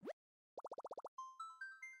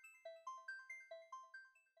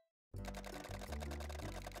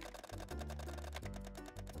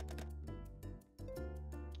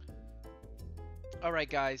 All right,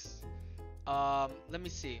 guys. Let me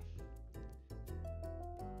see.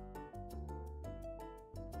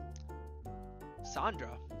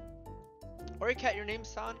 Sandra. Ori Cat, your name's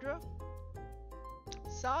Sandra?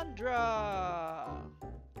 Sandra!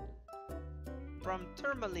 From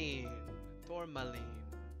Tourmaline. Tourmaline.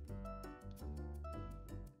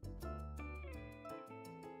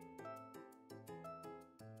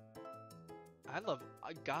 I love,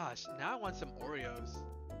 gosh, now I want some Oreos.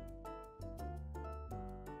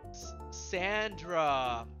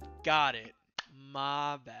 Sandra. Got it.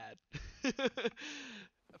 My bad.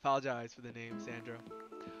 Apologize for the name, Sandra.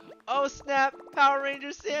 Oh snap! Power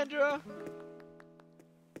Ranger Sandra!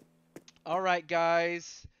 Alright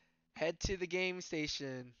guys, head to the game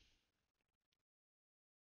station.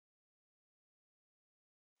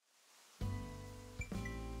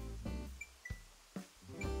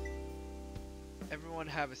 Everyone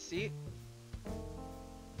have a seat.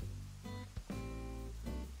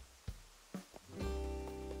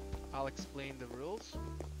 I'll explain the rules.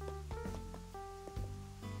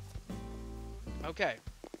 Okay.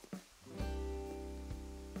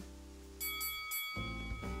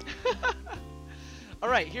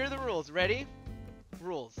 Alright, here are the rules. Ready?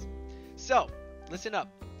 Rules. So, listen up.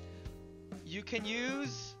 You can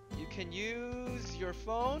use your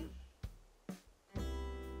phone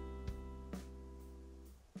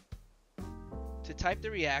to type the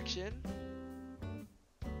reaction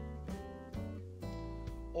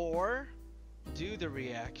or do the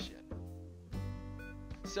reaction.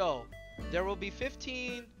 So, there will be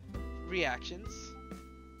 15 reactions.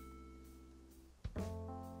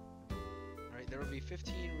 Alright, there will be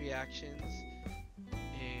 15 reactions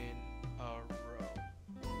in a row.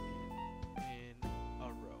 In a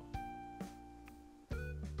row.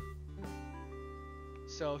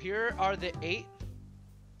 So here are the 8.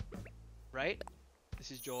 Right?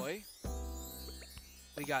 This is joy.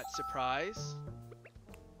 We got surprise.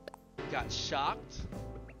 We got shocked.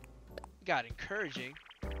 We got encouraging.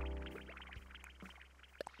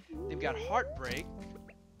 They've got heartbreak,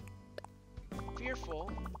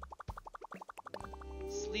 fearful,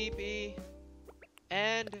 sleepy,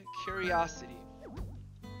 and curiosity.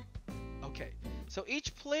 Okay, so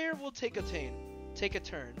each player will take a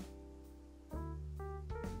turn.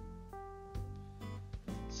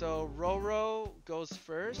 So Roro goes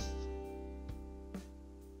first,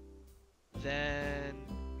 then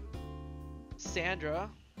Sandra.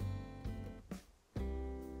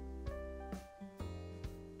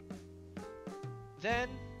 Then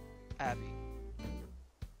Abby.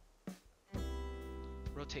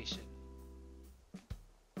 Rotation.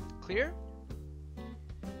 Clear?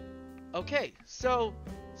 Okay, so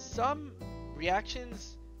some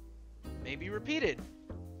reactions may be repeated.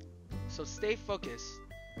 So stay focused.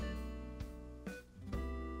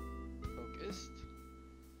 Focused.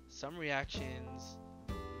 Some reactions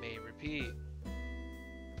may repeat.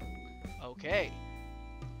 Okay.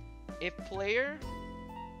 If player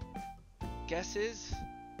guesses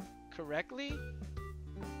correctly,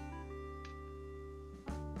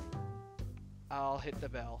 I'll hit the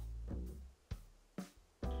bell.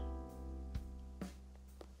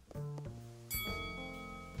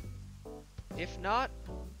 If not,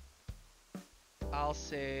 I'll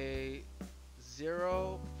say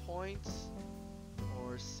 0 points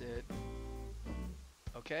or sit.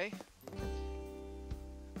 Okay?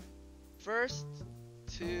 First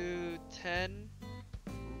to 10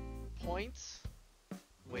 points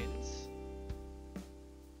wins.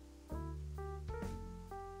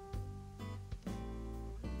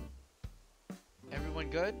 Everyone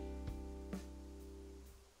good?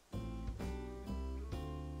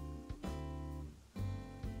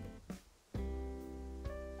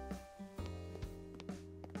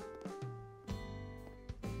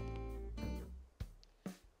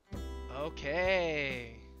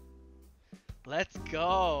 Okay. Let's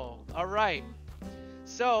go. All right.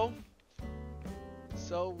 So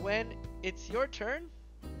when it's your turn,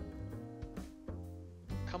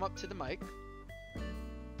 come up to the mic.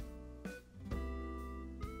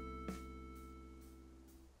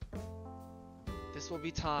 This will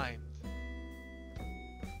be timed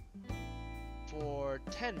for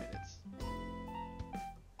 10 minutes.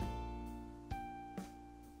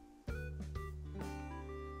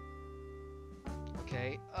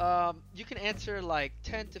 Okay. You can answer like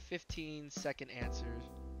 10 to 15-second answers.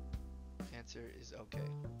 Answer is okay.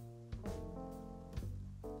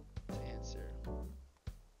 To answer.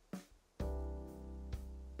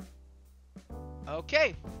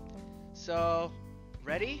 Okay. So,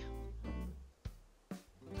 ready?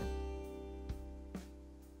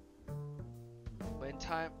 When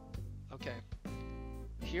time. Okay.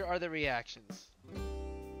 Here are the reactions.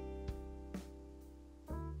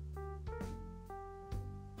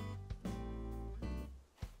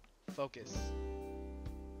 Focus.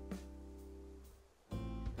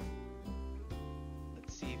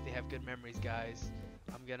 Let's see if they have good memories, guys.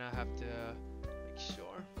 I'm gonna have to make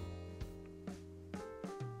sure.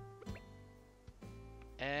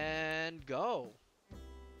 And go.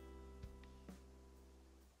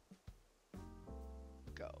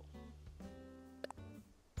 Go.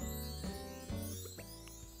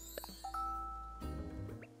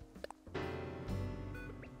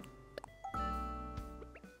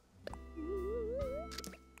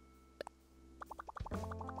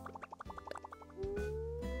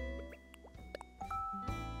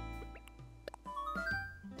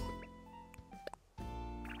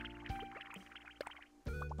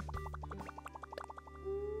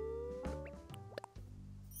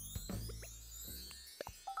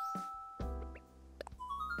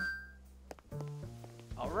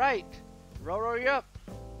 All right, Roro, you're up.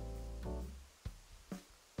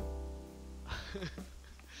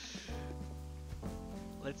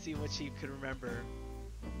 Let's see what she could remember.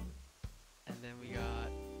 And then we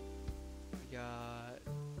got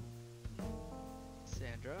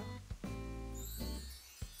Sandra.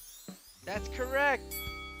 That's correct.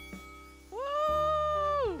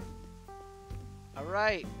 Woo! All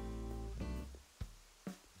right.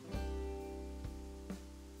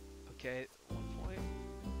 Okay, 1 point.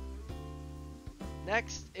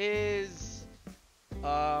 Next is,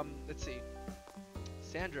 let's see,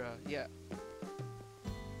 Sandra, yeah.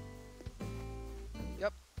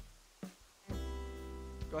 Yep.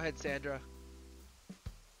 Go ahead, Sandra.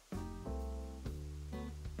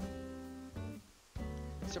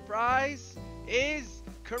 Surprise is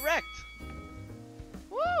correct.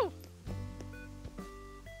 Woo!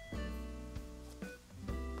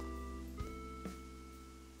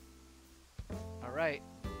 All right.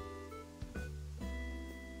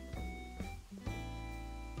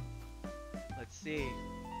 Let's see.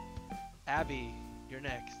 Abby, you're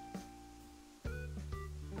next.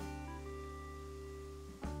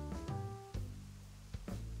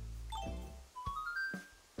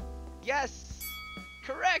 Yes!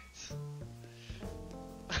 Correct!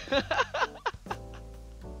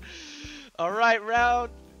 Alright,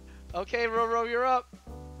 round. Okay, Roro, you're up.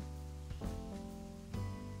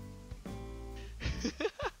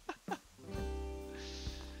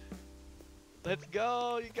 Let's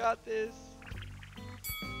go, you got this.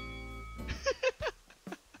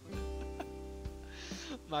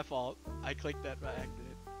 My fault. I clicked that by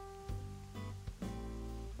accident.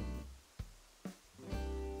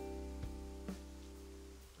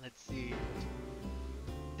 Let's see.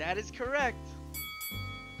 That is correct.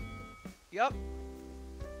 Yup.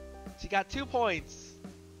 She got 2 points.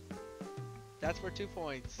 That's for 2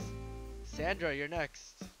 points. Sandra, you're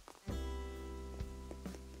next.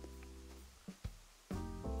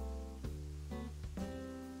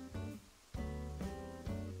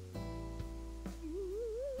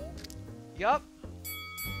 Yup.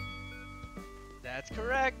 That's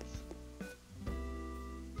correct.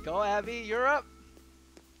 Go, Abby, you're up.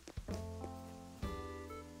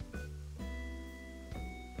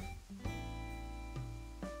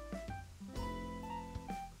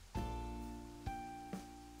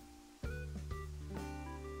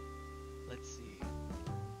 Let's see.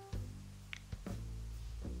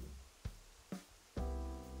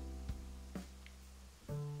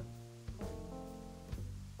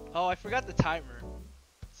 Oh, I forgot the timer.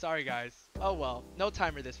 Sorry, guys. Oh well, no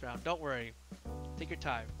timer this round. Don't worry. Take your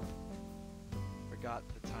time. Forgot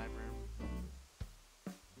the timer.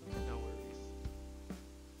 No worries.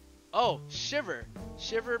 Oh, shiver.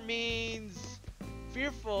 Shiver means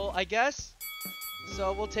fearful, I guess.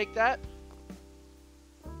 So we'll take that.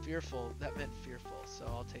 Fearful. That meant fearful, so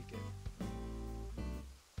I'll take it.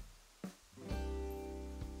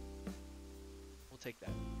 take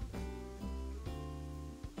that.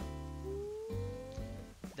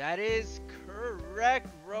 That is correct,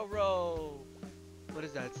 Roro. What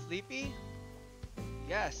is that? Sleepy?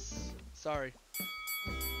 Yes. Sorry.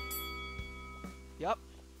 Yup.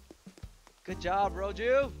 Good job,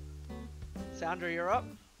 Roju. Sandra, you're up.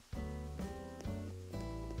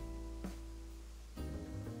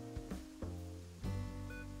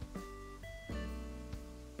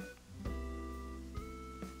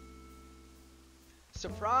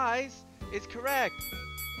 Surprise is correct.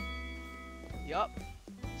 Yup.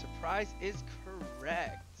 Surprise is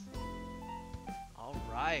correct.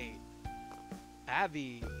 Alright.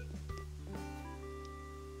 Abby.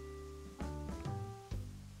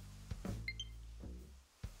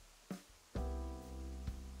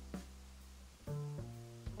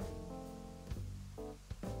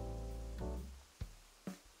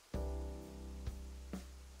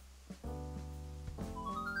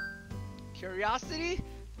 Curiosity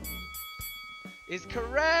is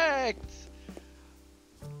correct.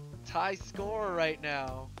 Tie score right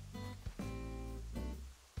now.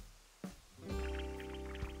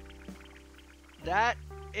 That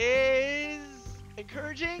is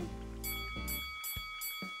encouraging.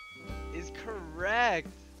 Is correct.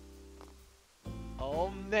 Oh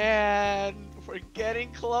man, we're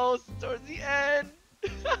getting close towards the end.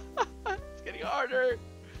 It's getting harder.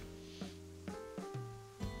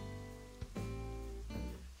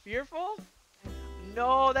 Fearful?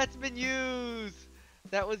 No, that's been used.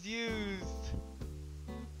 That was used.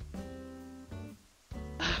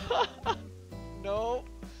 No.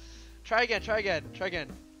 Try again, try again, try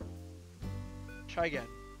again. Try again.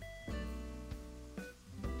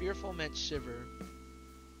 Fearful meant shiver.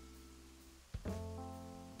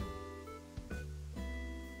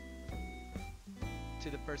 To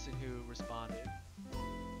the person who responded.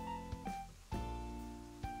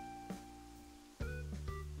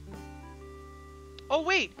 Oh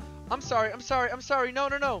wait! I'm sorry, I'm sorry, I'm sorry. No,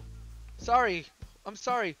 no, no. Sorry. I'm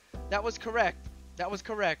sorry. That was correct. That was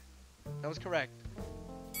correct. That was correct.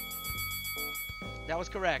 That was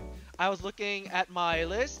correct. I was looking at my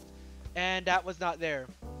list and that was not there.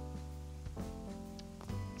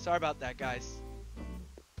 Sorry about that, guys.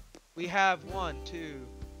 We have 1, 2.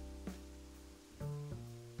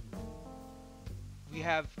 We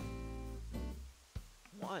have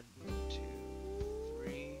 1, 2,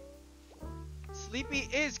 3, 4. Sleepy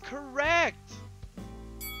is correct.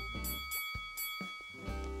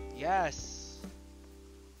 Yes.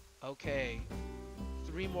 Okay.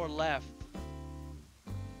 3 more left.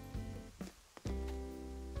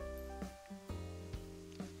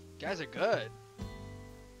 You guys are good.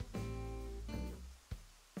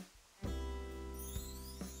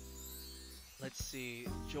 Let's see.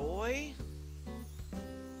 Joy?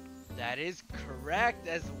 That is correct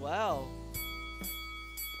as well.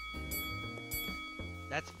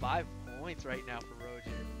 That's 5 points right now for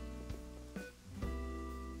Roger.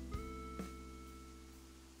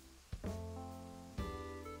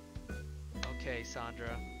 Okay,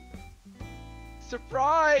 Sandra.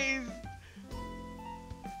 Surprise!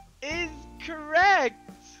 Is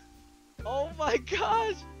correct! Oh my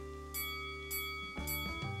gosh!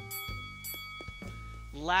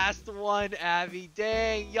 Last one, Abby.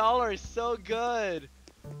 Dang, y'all are so good.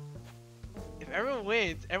 If everyone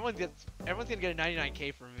wins, everyone's gonna get a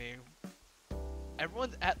 99k from me.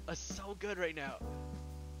 Everyone's so good right now.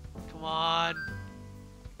 Come on.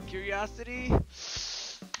 Curiosity?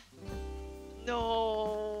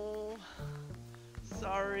 No.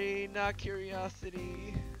 Sorry, not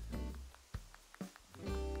curiosity.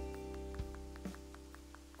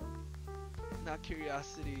 Not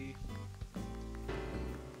curiosity.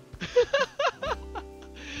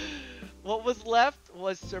 What was left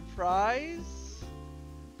was surprise.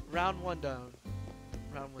 Round 1 done.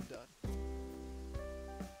 Round 1 done.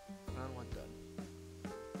 Round 1 done.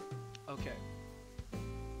 Okay.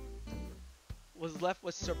 What was left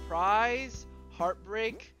was surprise,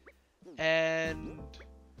 heartbreak, and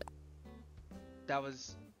that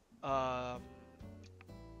was no.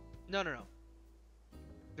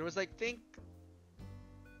 There was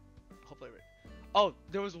hopefully I read. Oh,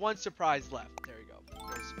 there was 1 surprise left. There you go. There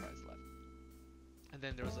was a surprise left. And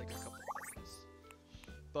then there was a couple others.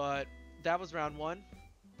 But that was round 1.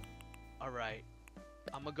 Alright.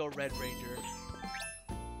 I'm gonna go Red Ranger.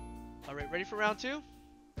 Alright, ready for round 2?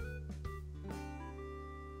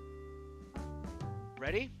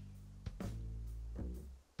 Ready?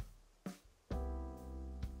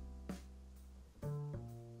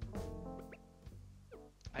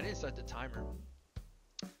 I didn't start the timer.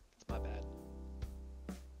 That's my bad.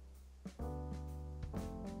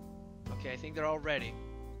 Okay, I think they're all ready.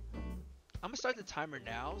 I'm gonna start the timer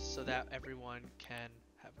now so that everyone can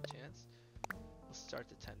have a chance. We'll start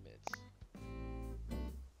the 10 minutes.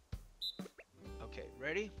 Okay,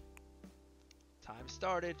 ready? Time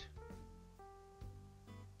started.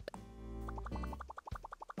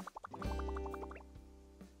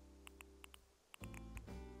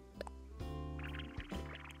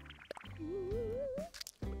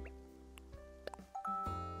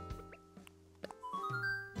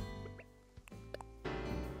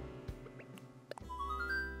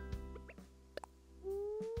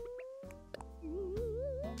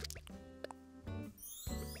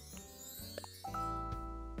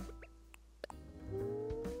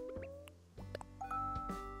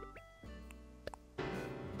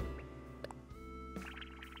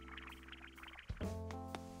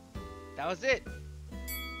 That was it.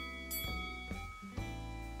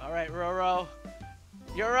 All right, Roro,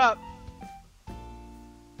 you're up.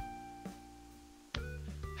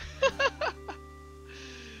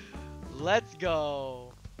 Let's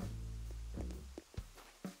go.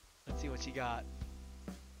 Let's see what you got.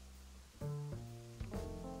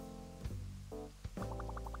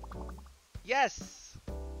 Yes.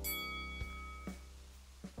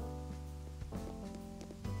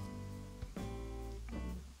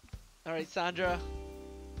 All right, Sandra.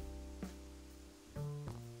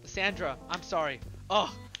 Sandra, I'm sorry.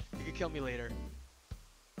 Oh, you could kill me later.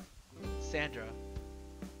 Sandra.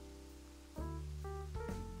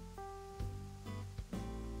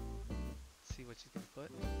 Let's see what she's gonna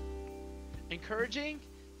put. Encouraging?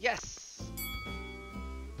 Yes.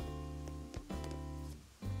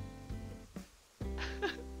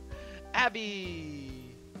 Abby.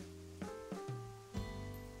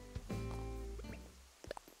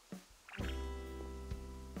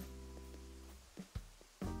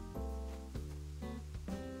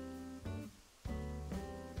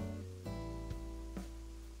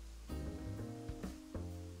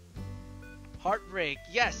 Heartbreak,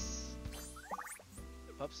 yes!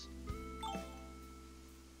 Oops.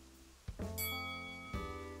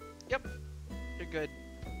 Yep, you're good.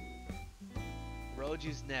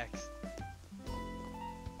 Roju's next.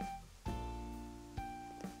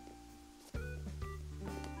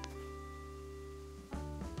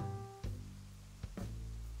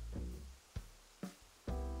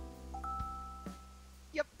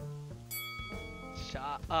 Yep.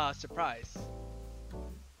 Surprise.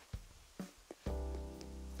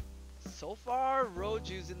 So far,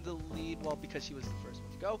 Roju's in the lead, well, because she was the first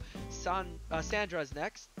one to go. Sandra's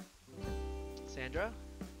next. Sandra.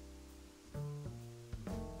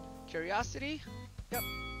 Curiosity? Yep.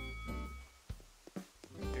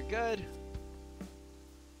 You're good.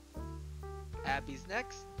 Abby's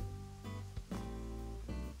next.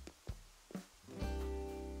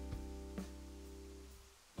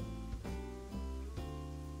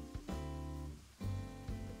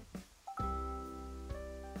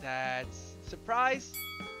 That's surprise.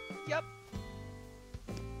 Yep.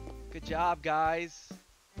 Good job, guys.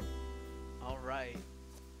 All right.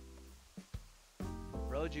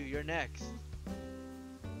 Roju, you're next.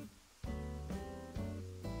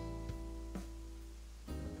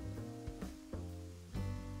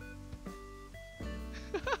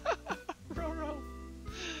 Roro.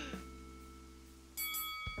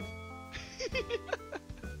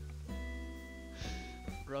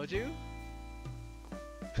 Roju?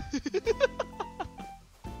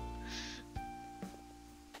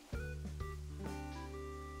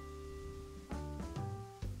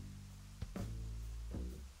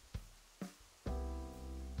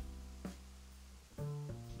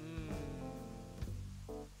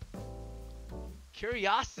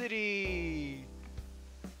 Curiosity.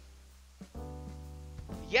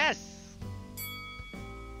 Yes.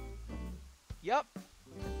 Yep.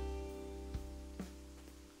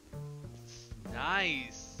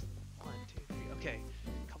 Nice. 1, 2, 3. Okay.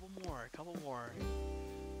 Couple more.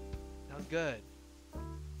 That was good.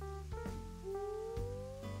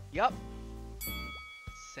 Yep.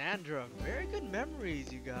 Sandra, very good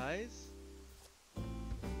memories, you guys. 1,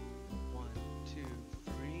 2,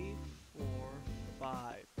 3, 4,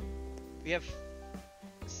 5. We have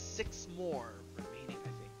 6 more remaining,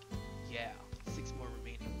 I think. Yeah, 6 more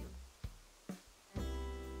remaining.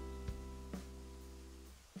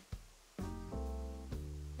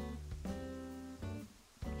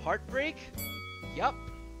 Heartbreak? Yup.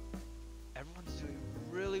 Everyone's doing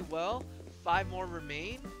really well. 5 more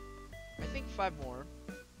remain. I think 5 more.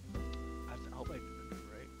 I hope I remember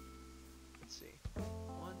right. Let's see.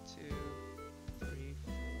 1, 2, 3,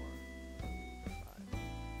 4,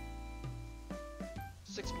 5.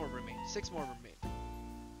 6 more remain. 6 more remain.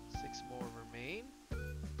 6 more remain.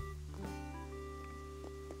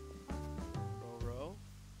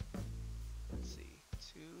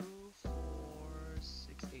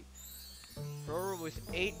 with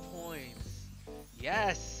 8 points.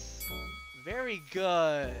 Yes! Very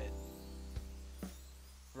good.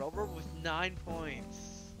 Rover with 9 points.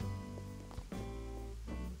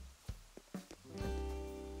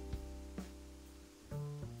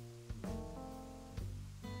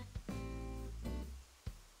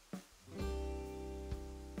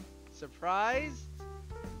 Surprised?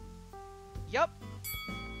 Yup.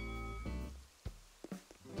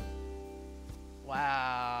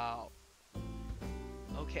 Wow.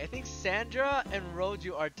 Okay, I think Sandra and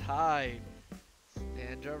Roju are tied.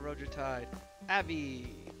 Sandra, Roju tied. Abby.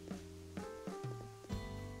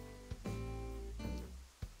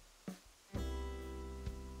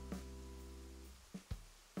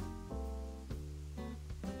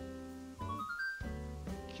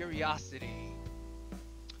 Curiosity.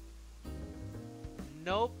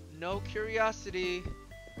 Nope, no curiosity.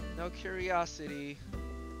 No curiosity.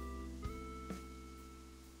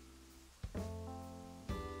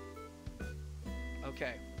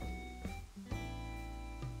 Okay.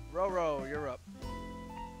 Roro, you're up.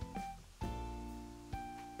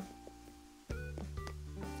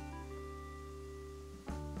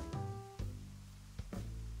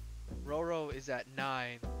 Roro is at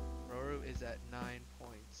 9. Roro is at 9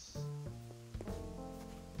 points.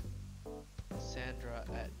 Sandra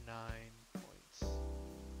at 9 points.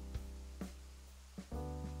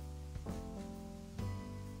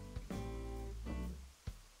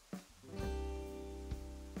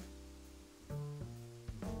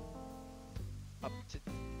 Up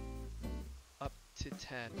to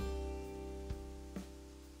 10.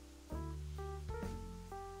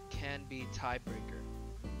 Can be tiebreaker.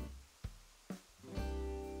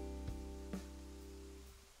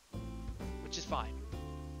 Which is fine.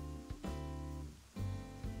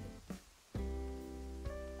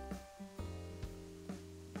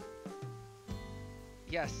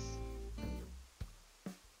 Yes.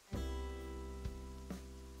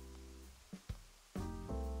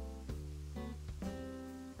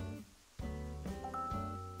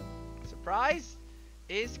 Surprise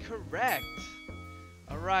is correct.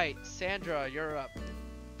 Alright, Sandra, you're up.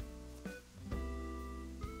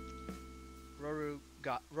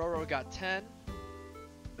 Roro got 10.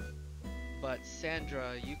 But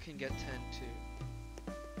Sandra, you can get 10 too.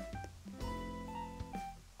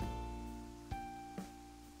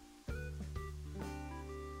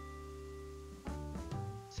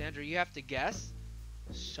 Sandra, you have to guess.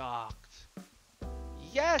 Shocked.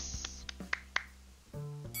 Yes!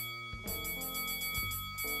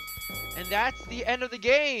 And that's the end of the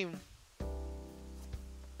game.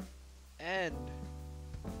 End.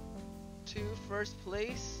 2 first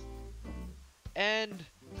place. And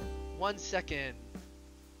 1 second.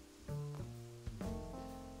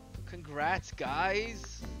 Congrats,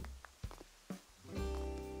 guys.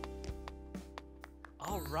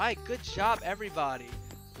 Alright, good job, everybody.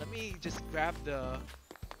 Let me just grab the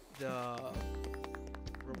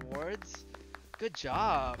rewards. Good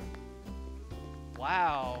job.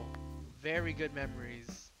 Wow. Very good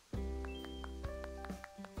memories.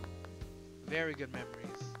 Very good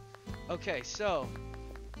memories. Okay, so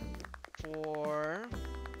for,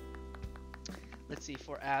 let's see,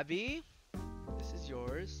 for Abby, this is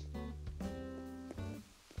yours.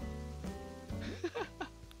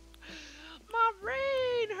 My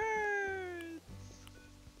brain hurts.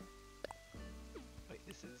 Wait,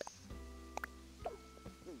 this is,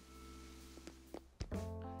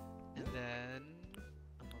 and then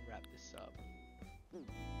I'm gonna wrap this up.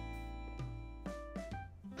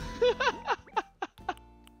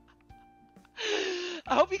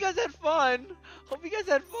 I hope you guys had fun. Hope you guys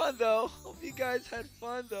had fun though. Hope you guys had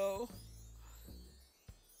fun though.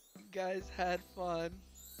 You guys had fun.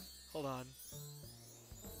 Hold on.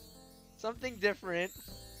 Something different.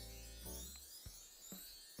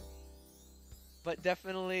 But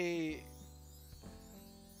definitely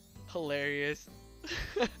hilarious.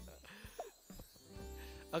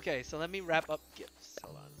 Okay, so let me wrap up gifts.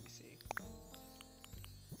 Hold on, let me see.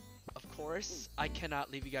 Of course, I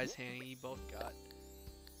cannot leave you guys hanging. You both got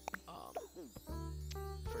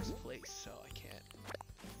first place, so I can't.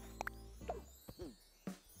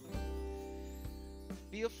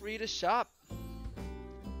 Feel free to shop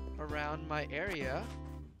around my area.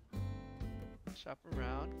 Shop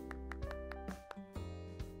around.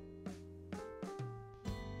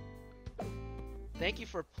 Thank you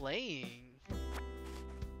for playing.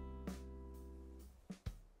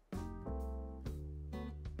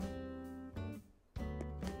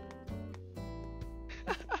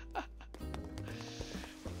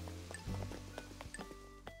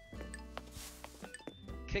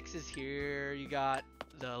 Kix is here. You got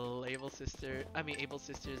the Able Sisters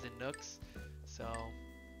and Nooks. So,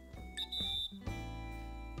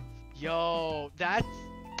 yo, that's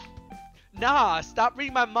nah. Stop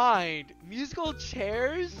reading my mind. Musical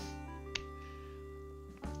chairs.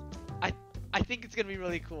 I I think it's gonna be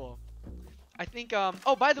really cool. I think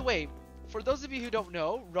Oh, by the way, for those of you who don't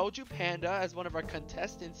know, Roju Panda, as one of our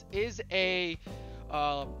contestants, is a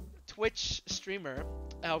Twitch streamer,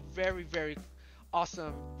 a very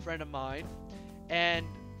awesome friend of mine. And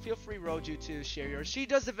feel free, Roju, to share yours. She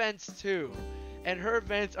does events too, and her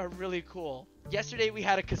events are really cool. Yesterday we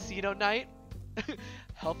had a casino night.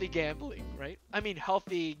 Healthy gambling, right? I mean,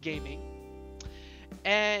 healthy gaming.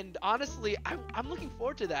 And honestly, I'm looking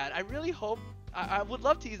forward to that. I really hope. I would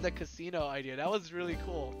love to use that casino idea. That was really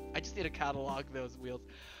cool. I just need to catalog those wheels.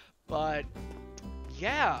 But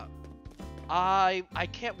yeah, I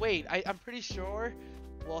can't wait. I'm pretty sure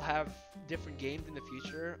we'll have different games in the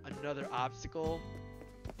future. Another obstacle.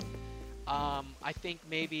 I think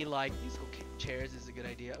maybe like musical chairs is a good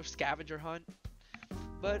idea. Or scavenger hunt.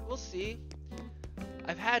 But we'll see.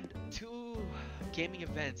 I've had 2 gaming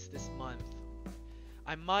events this month.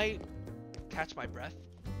 I might catch my breath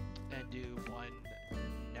and do one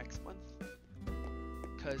next month.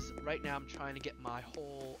 Because right now I'm trying to get my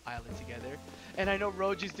whole island together. And I know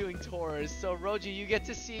Roji's doing tours. So Roji, you get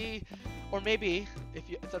to see, or maybe, if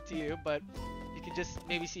you, it's up to you, but you can just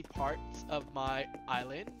maybe see parts of my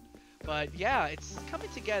island. But yeah, it's coming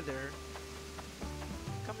together.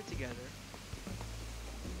 Coming together.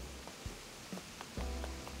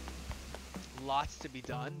 Lots to be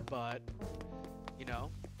done, but you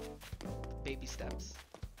know, baby steps.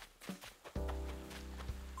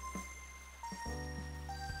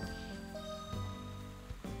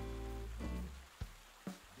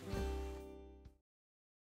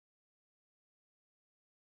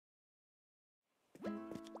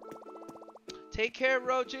 Take care,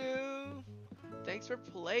 Roju. Thanks for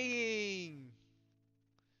playing.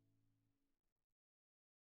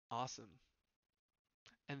 Awesome.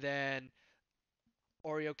 And then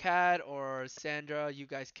Oreo Cat or Sandra, you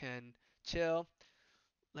guys can chill.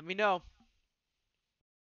 Let me know.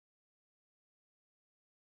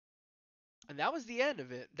 And that was the end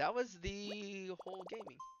of it. That was the whole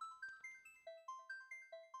gaming.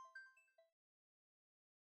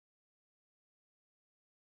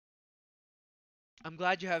 I'm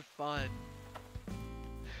glad you have fun.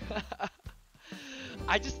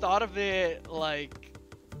 I just thought of it like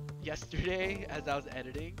yesterday as I was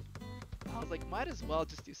editing. I was like, might as well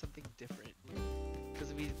just do something different.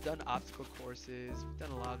 Because we've done obstacle courses, we've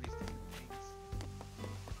done a lot of these different things.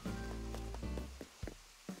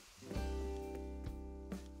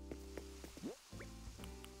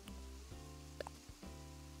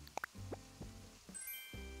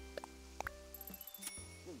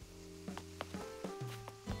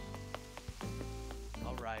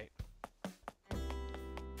 Alright.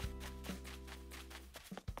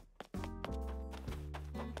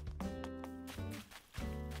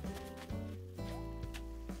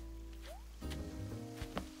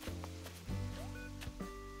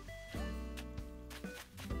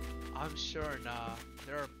 I'm sure, nah.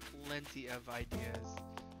 There are plenty of ideas.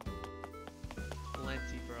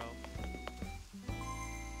 Plenty, bro.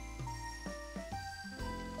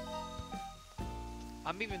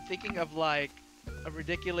 I'm even thinking of like a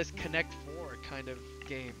ridiculous Connect 4 kind of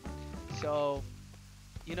game. So,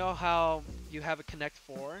 you know how you have a Connect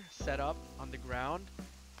 4 set up on the ground?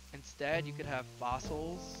 Instead, you could have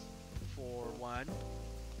fossils for one.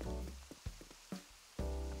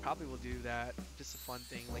 Probably will do that. Just a fun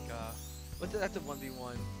thing, like that's a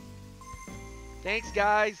 1v1. Thanks,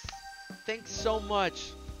 guys. Thanks so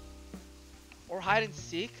much. Or hide and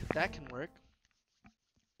seek, that can work.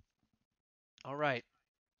 All right.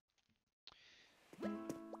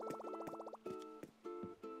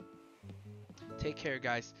 Take care,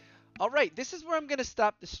 guys. All right, this is where I'm gonna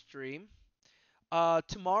stop the stream.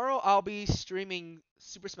 Tomorrow I'll be streaming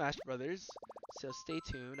Super Smash Brothers, so stay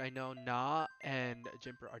tuned. I know Na and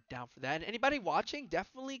Jimper are down for that. And anybody watching,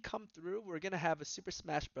 definitely come through. We're gonna have a Super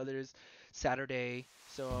Smash Brothers Saturday,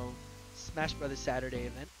 so Smash Brothers Saturday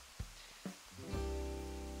event.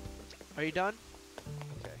 Are you done?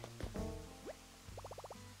 Okay.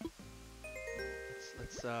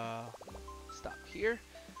 Let's stop here.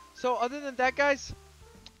 So other than that, guys,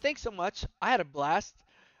 thanks so much. I had a blast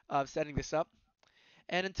setting this up.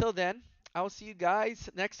 And until then, I will see you guys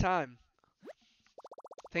next time.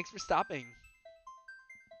 Thanks for stopping.